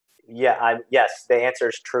 Yeah, yes, the answer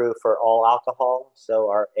is true for all alcohol. So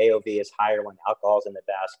our AOV is higher when alcohol is in the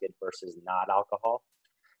basket versus not alcohol.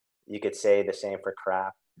 You could say the same for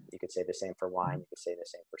craft. You could say the same for wine. You could say the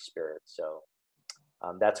same for spirits. So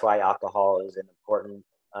that's why alcohol is an important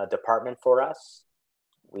department for us.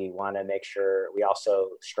 We want to make sure, we also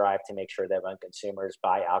strive to make sure that when consumers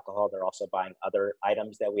buy alcohol, they're also buying other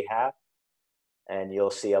items that we have. And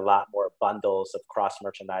you'll see a lot more bundles of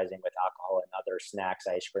cross-merchandising with alcohol and other snacks,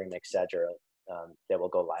 ice cream, etc. That will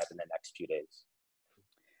go live in the next few days.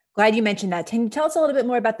 Glad you mentioned that. Can you tell us a little bit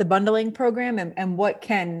more about the bundling program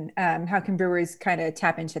and how can brewers kind of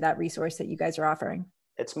tap into that resource that you guys are offering?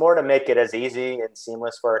 It's more to make it as easy and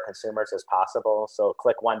seamless for our consumers as possible. So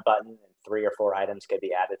click one button and 3 or 4 items can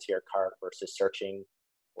be added to your cart versus searching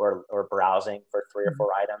or browsing for 3 or 4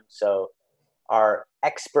 items. So our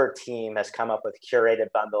expert team has come up with curated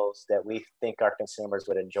bundles that we think our consumers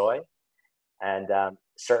would enjoy. And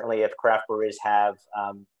certainly if craft breweries have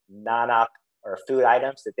non-alc or food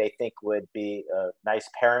items that they think would be a nice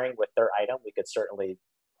pairing with their item, we could certainly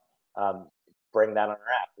bring that on our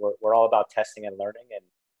app. We're all about testing and learning,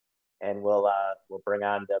 and we'll bring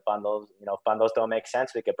on the bundles. If bundles don't make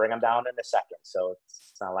sense, we could bring them down in a second. So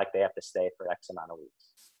it's not like they have to stay for X amount of weeks.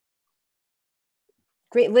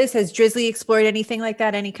 Great. Liz, has Drizzly explored anything like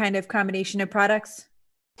that? Any kind of combination of products?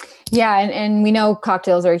 Yeah. And we know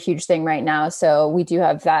cocktails are a huge thing right now. So we do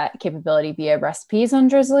have that capability via recipes on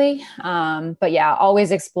Drizzly. But yeah,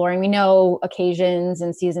 always exploring. We know occasions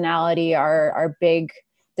and seasonality are big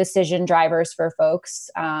decision drivers for folks.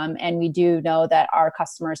 And we do know that our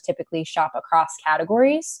customers typically shop across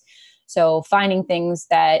categories. So finding things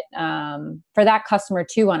that for that customer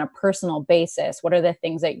too, on a personal basis, what are the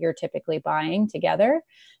things that you're typically buying together?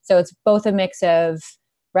 So it's both a mix of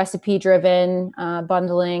recipe driven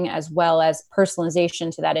bundling as well as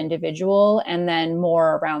personalization to that individual, and then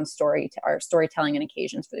more around storytelling and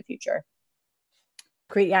occasions for the future.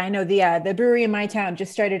 Great. Yeah, I know the brewery in my town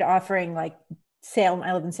just started offering like Salem.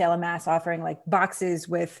 I live in Salem, Mass, offering like boxes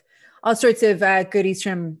with all sorts of goodies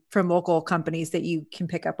from local companies that you can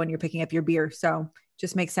pick up when you're picking up your beer. So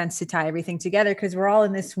just makes sense to tie everything together because we're all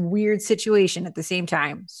in this weird situation at the same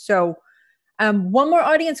time. So one more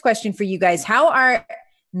audience question for you guys. How are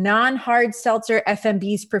non-hard seltzer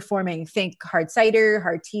FMBs performing? Think hard cider,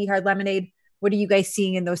 hard tea, hard lemonade. What are you guys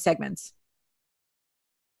seeing in those segments?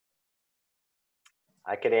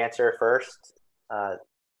 I could answer first.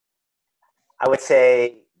 I would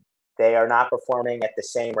say they are not performing at the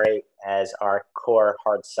same rate as our core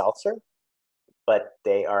hard seltzer, but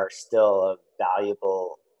they are still a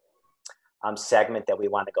valuable segment that we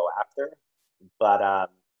want to go after. But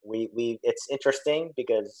it's interesting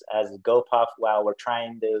because as GoPuff, while we're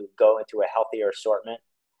trying to go into a healthier assortment,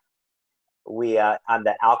 we on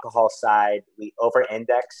the alcohol side, we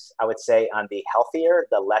over-index, I would say, on the healthier,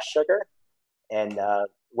 the less sugar, and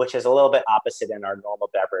which is a little bit opposite in our normal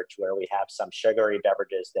beverage where we have some sugary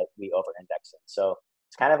beverages that we over-index in. So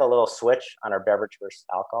it's kind of a little switch on our beverage versus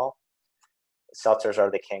alcohol. Seltzers are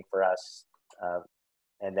the king for us.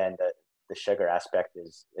 And then the sugar aspect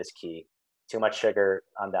is key. Too much sugar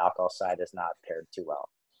on the alcohol side is not paired too well.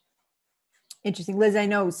 Interesting. Liz, I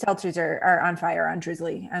know seltzers are on fire on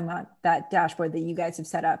Drizzly. I'm on that dashboard that you guys have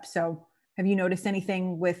set up. So have you noticed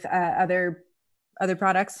anything with other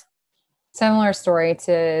products? Similar story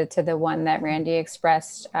to the one that Randy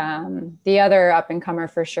expressed. The other up and comer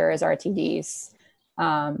for sure is RTDs.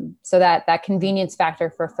 So that convenience factor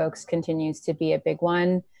for folks continues to be a big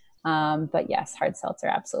one. But yes, hard seltzer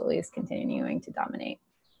absolutely is continuing to dominate.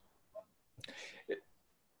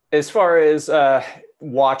 As far as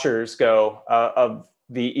watchers go of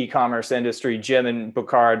the e-commerce industry, Jim and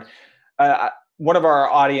Boucard, one of our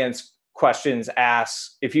audience questions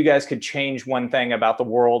asks, if you guys could change one thing about the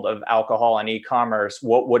world of alcohol and e-commerce,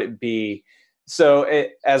 what would it be? So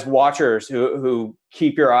as watchers who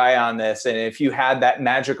keep your eye on this, and if you had that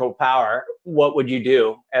magical power, what would you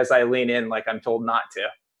do? As I lean in like I'm told not to.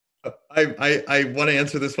 I want to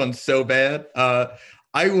answer this one so bad.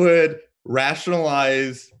 I would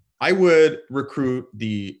rationalize, I would recruit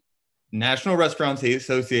the National Restaurants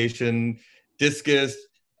Association, Discus,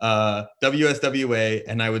 WSWA,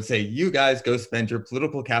 and I would say, you guys go spend your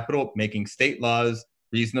political capital making state laws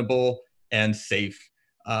reasonable and safe.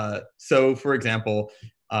 So, for example,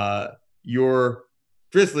 your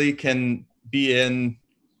Drizzly can be in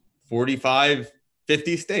 45,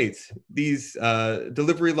 50 states. These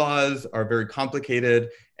delivery laws are very complicated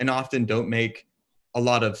and often don't make a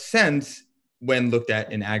lot of sense when looked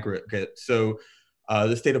at in aggregate. So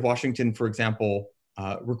the state of Washington, for example,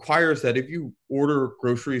 requires that if you order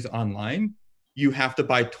groceries online, you have to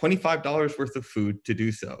buy $25 worth of food to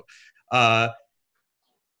do so.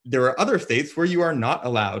 There are other states where you are not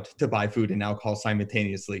allowed to buy food and alcohol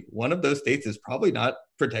simultaneously. One of those states is probably not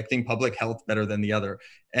protecting public health better than the other.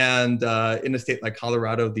 And in a state like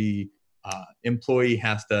Colorado, the employee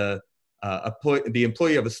has to, the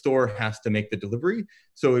employee of a store has to make the delivery.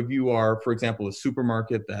 So if you are, for example, a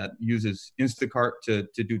supermarket that uses Instacart to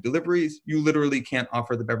do deliveries, you literally can't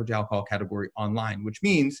offer the beverage alcohol category online, which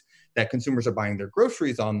means that consumers are buying their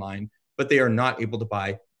groceries online, but they are not able to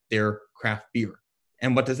buy their craft beer.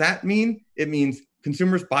 And what does that mean? It means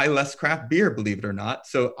consumers buy less craft beer, believe it or not.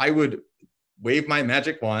 So I would wave my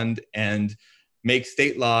magic wand and make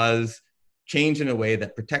state laws change in a way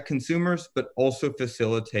that protect consumers, but also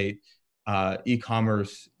facilitate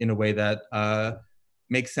e-commerce in a way that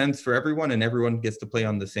makes sense for everyone, and everyone gets to play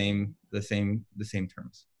on the same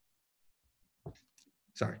terms.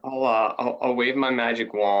 Sorry. I'll wave my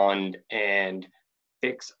magic wand and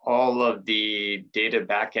fix all of the data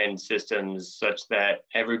backend systems such that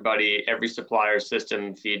every supplier's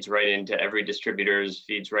system feeds right into every distributor's,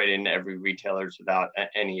 feeds right into every retailer's without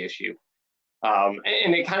any issue. And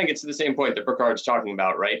it kind of gets to the same point that Burkhard's talking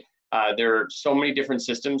about, right? There are so many different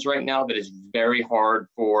systems right now that it's very hard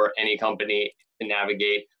for any company to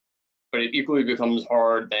navigate, but it equally becomes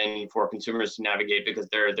hard then for consumers to navigate because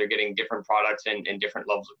they're getting different products and different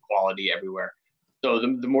levels of quality everywhere. So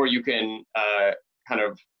the more you can kind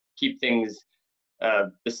of keep things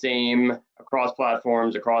the same across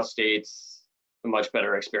platforms, across states, a much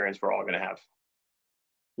better experience we're all going to have.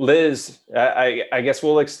 Liz, I guess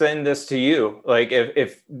we'll extend this to you. Like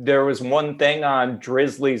if there was one thing on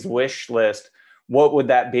Drizzly's wish list, what would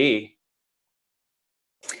that be?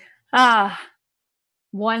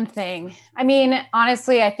 One thing. I mean,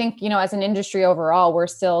 honestly, I think, as an industry overall, we're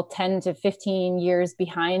still 10 to 15 years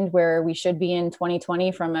behind where we should be in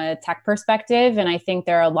 2020 from a tech perspective. And I think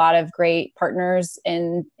there are a lot of great partners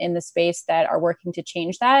in the space that are working to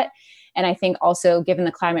change that. And I think also, given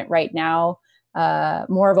the climate right now,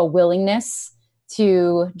 more of a willingness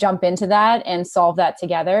to jump into that and solve that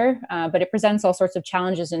together. But it presents all sorts of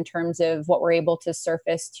challenges in terms of what we're able to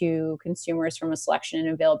surface to consumers from a selection and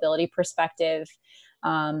availability perspective.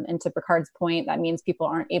 And to Burkhard's point, that means people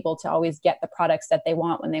aren't able to always get the products that they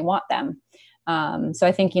want when they want them. So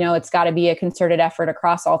I think, it's got to be a concerted effort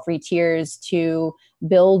across all three tiers to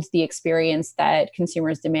build the experience that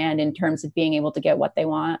consumers demand in terms of being able to get what they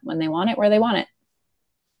want when they want it, where they want it.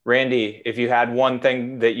 Randy, if you had one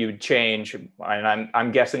thing that you'd change, and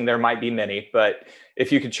I'm guessing there might be many, but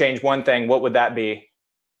if you could change one thing, what would that be?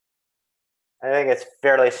 I think it's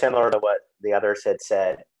fairly similar to what the others had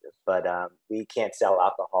said, but we can't sell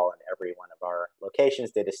alcohol in every one of our locations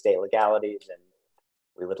due to state legalities, and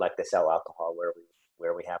we would like to sell alcohol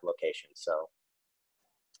where we have locations. So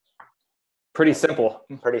pretty simple.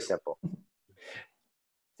 Pretty simple.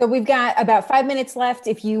 So we've got about 5 minutes left.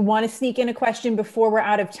 If you want to sneak in a question before we're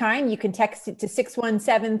out of time, you can text it to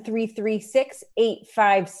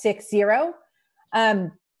 617-336-8560.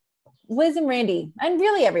 Liz and Randy, and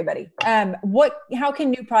really everybody, how can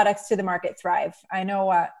new products to the market thrive? I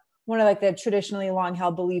know one of the traditionally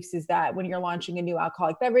long-held beliefs is that when you're launching a new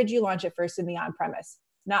alcoholic beverage, you launch it first in the on-premise.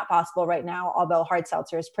 Not possible right now, although hard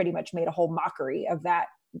seltzer has pretty much made a whole mockery of that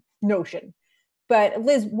notion. But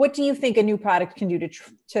Liz, what do you think a new product can do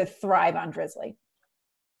to thrive on Drizzly?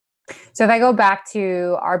 So if I go back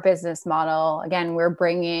to our business model, again, we're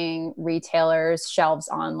bringing retailers' shelves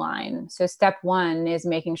online. So step one is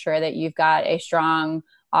making sure that you've got a strong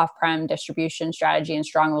off-prem distribution strategy and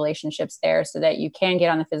strong relationships there so that you can get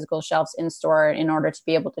on the physical shelves in store in order to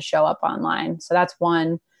be able to show up online. So that's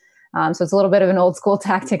one. So it's a little bit of an old school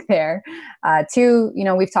tactic there. Two,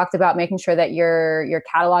 we've talked about making sure that your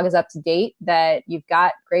catalog is up to date, that you've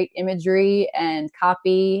got great imagery and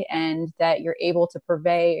copy, and that you're able to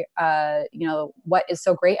purvey, what is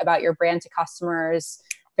so great about your brand to customers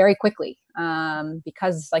very quickly.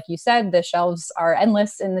 Because like you said, the shelves are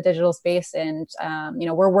endless in the digital space. And,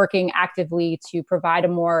 we're working actively to provide a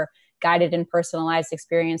more guided and personalized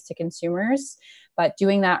experience to consumers. But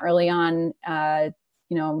doing that early on,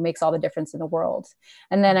 makes all the difference in the world.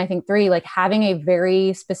 And then I think three, like having a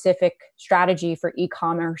very specific strategy for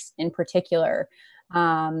e-commerce in particular.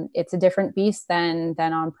 It's a different beast than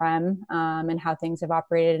on-prem, and how things have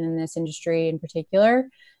operated in this industry in particular.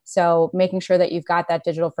 So making sure that you've got that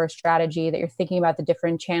digital first strategy, that you're thinking about the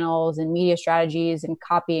different channels and media strategies and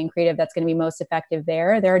copy and creative that's going to be most effective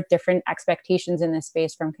there. There are different expectations in this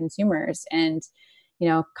space from consumers, and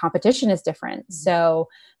competition is different. So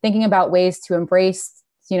thinking about ways to embrace,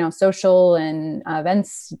 social and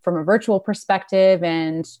events from a virtual perspective,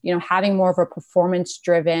 and, having more of a performance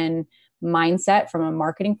driven mindset from a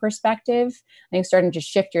marketing perspective, I think starting to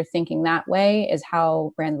shift your thinking that way is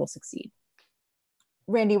how brands will succeed.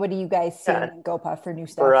 Randy, what do you guys see in GoPuff for new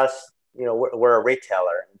stuff? For us, we're a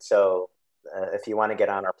retailer. And so if you want to get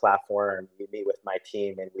on our platform, you meet with my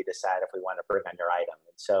team and we decide if we want to bring on your item.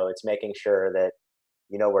 And so it's making sure that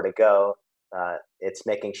you know where to go. It's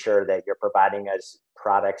making sure that you're providing us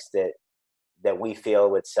products that we feel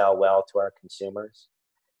would sell well to our consumers.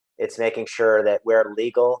 It's making sure that where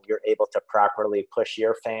legal, you're able to properly push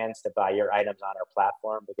your fans to buy your items on our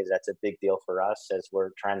platform, because that's a big deal for us as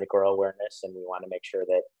we're trying to grow awareness, and we want to make sure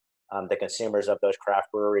that the consumers of those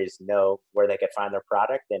craft breweries know where they could find their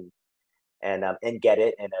product and get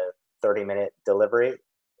it in a 30-minute delivery.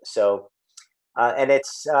 So, and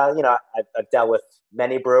it's I've dealt with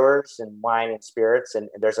many brewers and wine and spirits, and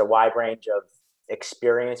there's a wide range of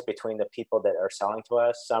experience between the people that are selling to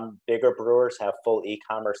us. Some bigger brewers have full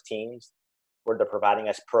e-commerce teams where they're providing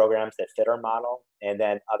us programs that fit our model. And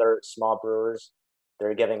then other small brewers,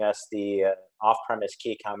 they're giving us the off-premise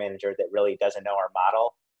key account manager that really doesn't know our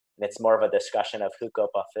model. And it's more of a discussion of who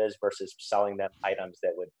GoPuff is versus selling them items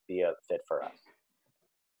that would be a fit for us.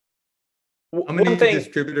 How many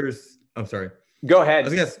distributors? I'm sorry. Go ahead. I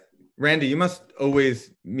was gonna ask, Randy, you must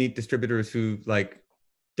always meet distributors who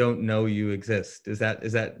don't know you exist. Is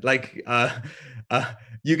that like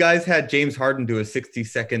you guys had James Harden do a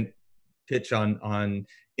 60-second pitch on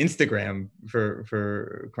Instagram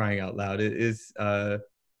for crying out loud? Is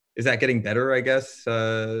that getting better, I guess,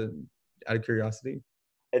 out of curiosity?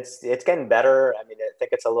 It's getting better. I mean, I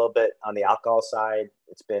think it's a little bit on the alcohol side.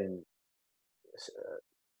 It's been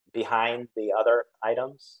behind the other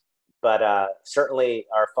items, but certainly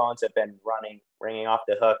our phones have been ringing off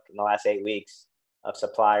the hook in the last 8 weeks of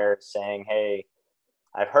suppliers saying, "Hey,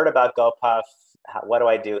 I've heard about GoPuff. What do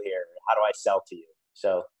I do here? How do I sell to you?"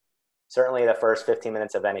 So certainly the first 15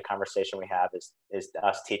 minutes of any conversation we have is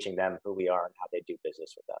us teaching them who we are and how they do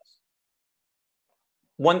business with us.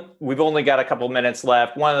 We've only got a couple minutes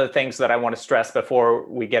left. One of the things that I want to stress before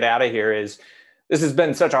we get out of here is this has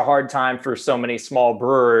been such a hard time for so many small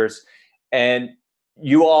brewers, and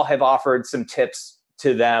you all have offered some tips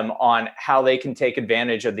to them on how they can take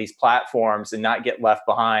advantage of these platforms and not get left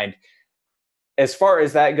behind. As far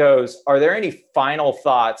as that goes, are there any final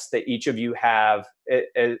thoughts that each of you have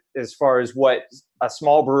as far as what a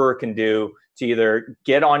small brewer can do to either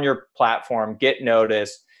get on your platform, get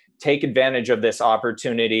noticed, take advantage of this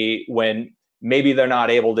opportunity when maybe they're not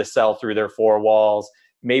able to sell through their four walls,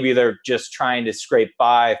 maybe they're just trying to scrape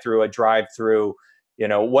by through a drive-through,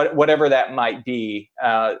 whatever that might be.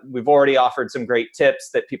 We've already offered some great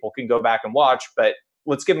tips that people can go back and watch, but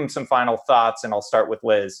let's give them some final thoughts, and I'll start with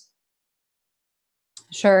Liz.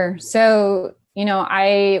 Sure. So,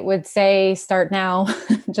 I would say start now,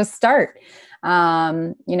 just start.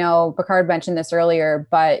 Picard mentioned this earlier,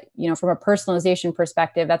 but, from a personalization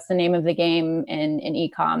perspective, that's the name of the game in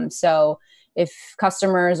e-com. So if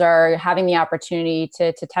customers are having the opportunity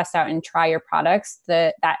to test out and try your products,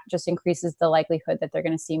 that just increases the likelihood that they're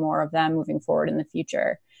going to see more of them moving forward in the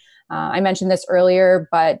future. I mentioned this earlier,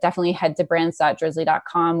 but definitely head to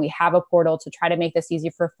brands.drizzly.com. We have a portal to try to make this easy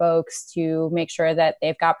for folks to make sure that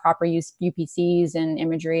they've got proper UPCs and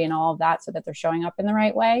imagery and all of that so that they're showing up in the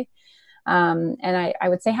right way. And I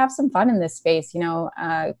would say have some fun in this space.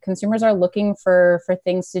 Consumers are looking for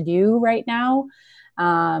things to do right now.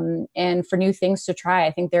 and for new things to try.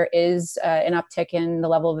 I think there is an uptick in the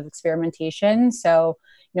level of experimentation. So,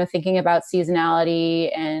 thinking about seasonality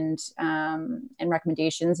and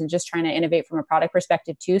recommendations, and just trying to innovate from a product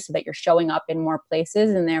perspective too, so that you're showing up in more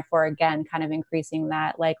places, and therefore, again, kind of increasing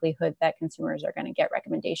that likelihood that consumers are going to get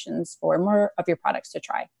recommendations for more of your products to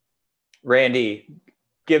try. Randy,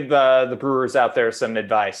 give the brewers out there some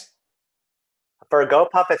advice. For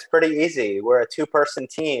GoPuff, it's pretty easy. We're a 2-person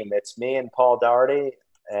team. It's me and Paul Doherty.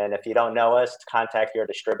 And if you don't know us, contact your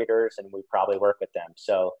distributors and we probably work with them.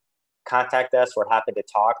 So contact us. We're happy to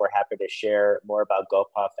talk. We're happy to share more about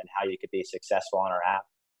GoPuff and how you could be successful on our app.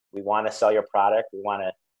 We want to sell your product. We want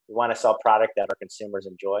to sell product that our consumers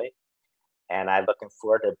enjoy. And I'm looking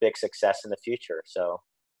forward to big success in the future. So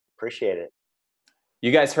appreciate it.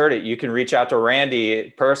 You guys heard it. You can reach out to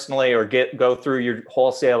Randy personally or go through your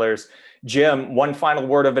wholesalers. Jim, one final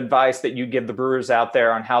word of advice that you give the brewers out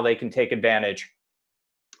there on how they can take advantage.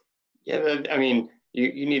 Yeah, I mean,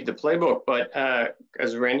 you need the playbook, but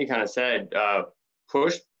as Randy kind of said,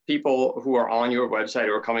 push people who are on your website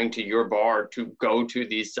or coming to your bar to go to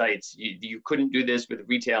these sites. You couldn't do this with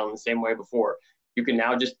retail in the same way before. You can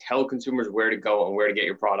now just tell consumers where to go and where to get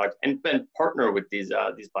your product, and then partner with these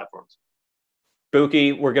platforms.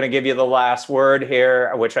 Buki, we're going to give you the last word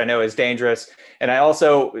here, which I know is dangerous. And I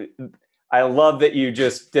love that you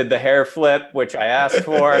just did the hair flip, which I asked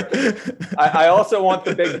for. I also want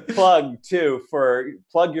the big plug too, for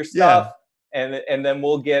plug your stuff, and then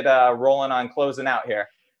we'll get rolling on closing out here.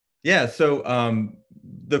 Yeah. So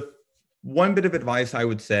the one bit of advice I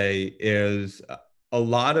would say is a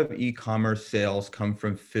lot of e-commerce sales come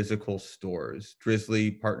from physical stores.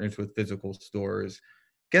 Drizzly partners with physical stores.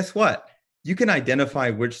 Guess what? You can identify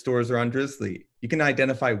which stores are on Drizzly. You can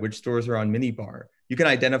identify which stores are on Minibar. You can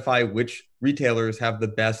identify which retailers have the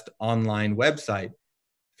best online website.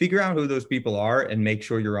 Figure out who those people are and make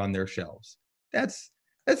sure you're on their shelves. That's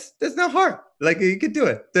not hard. Like, you can do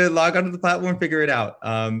it. To log onto the platform, figure it out.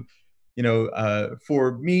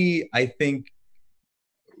 For me, I think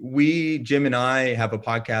Jim and I have a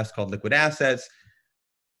podcast called Liquid Assets.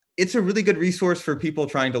 It's a really good resource for people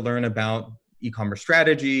trying to learn about e-commerce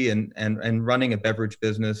strategy and running a beverage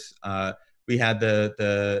business. We had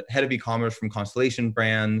the head of e-commerce from Constellation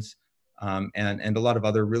Brands and a lot of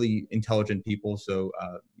other really intelligent people. So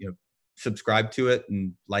subscribe to it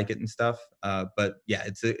and like it and stuff. But yeah,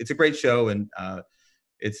 it's a great show, and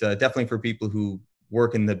it's definitely for people who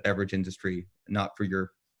work in the beverage industry, not for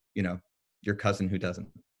your cousin who doesn't.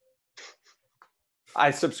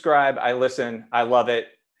 I subscribe. I listen. I love it.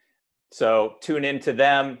 So tune into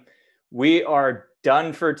them. We are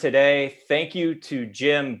done for today. Thank you to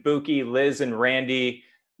Jim, Buki, Liz, and Randy.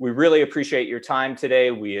 We really appreciate your time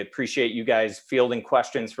today. We appreciate you guys fielding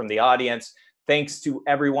questions from the audience. Thanks to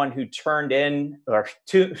everyone who tuned in,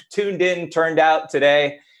 turned out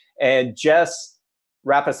today. And Jess,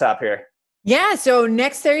 wrap us up here. Yeah, so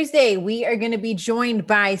next Thursday, we are going to be joined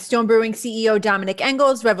by Stone Brewing CEO Dominic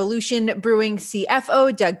Engels, Revolution Brewing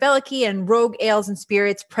CFO Doug Belicky, and Rogue Ales and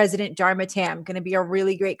Spirits President Dharma Tam. Going to be a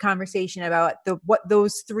really great conversation about what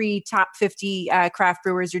those 3 top 50 craft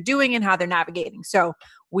brewers are doing and how they're navigating. So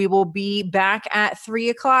we will be back at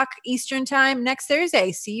 3:00 Eastern time next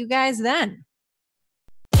Thursday. See you guys then.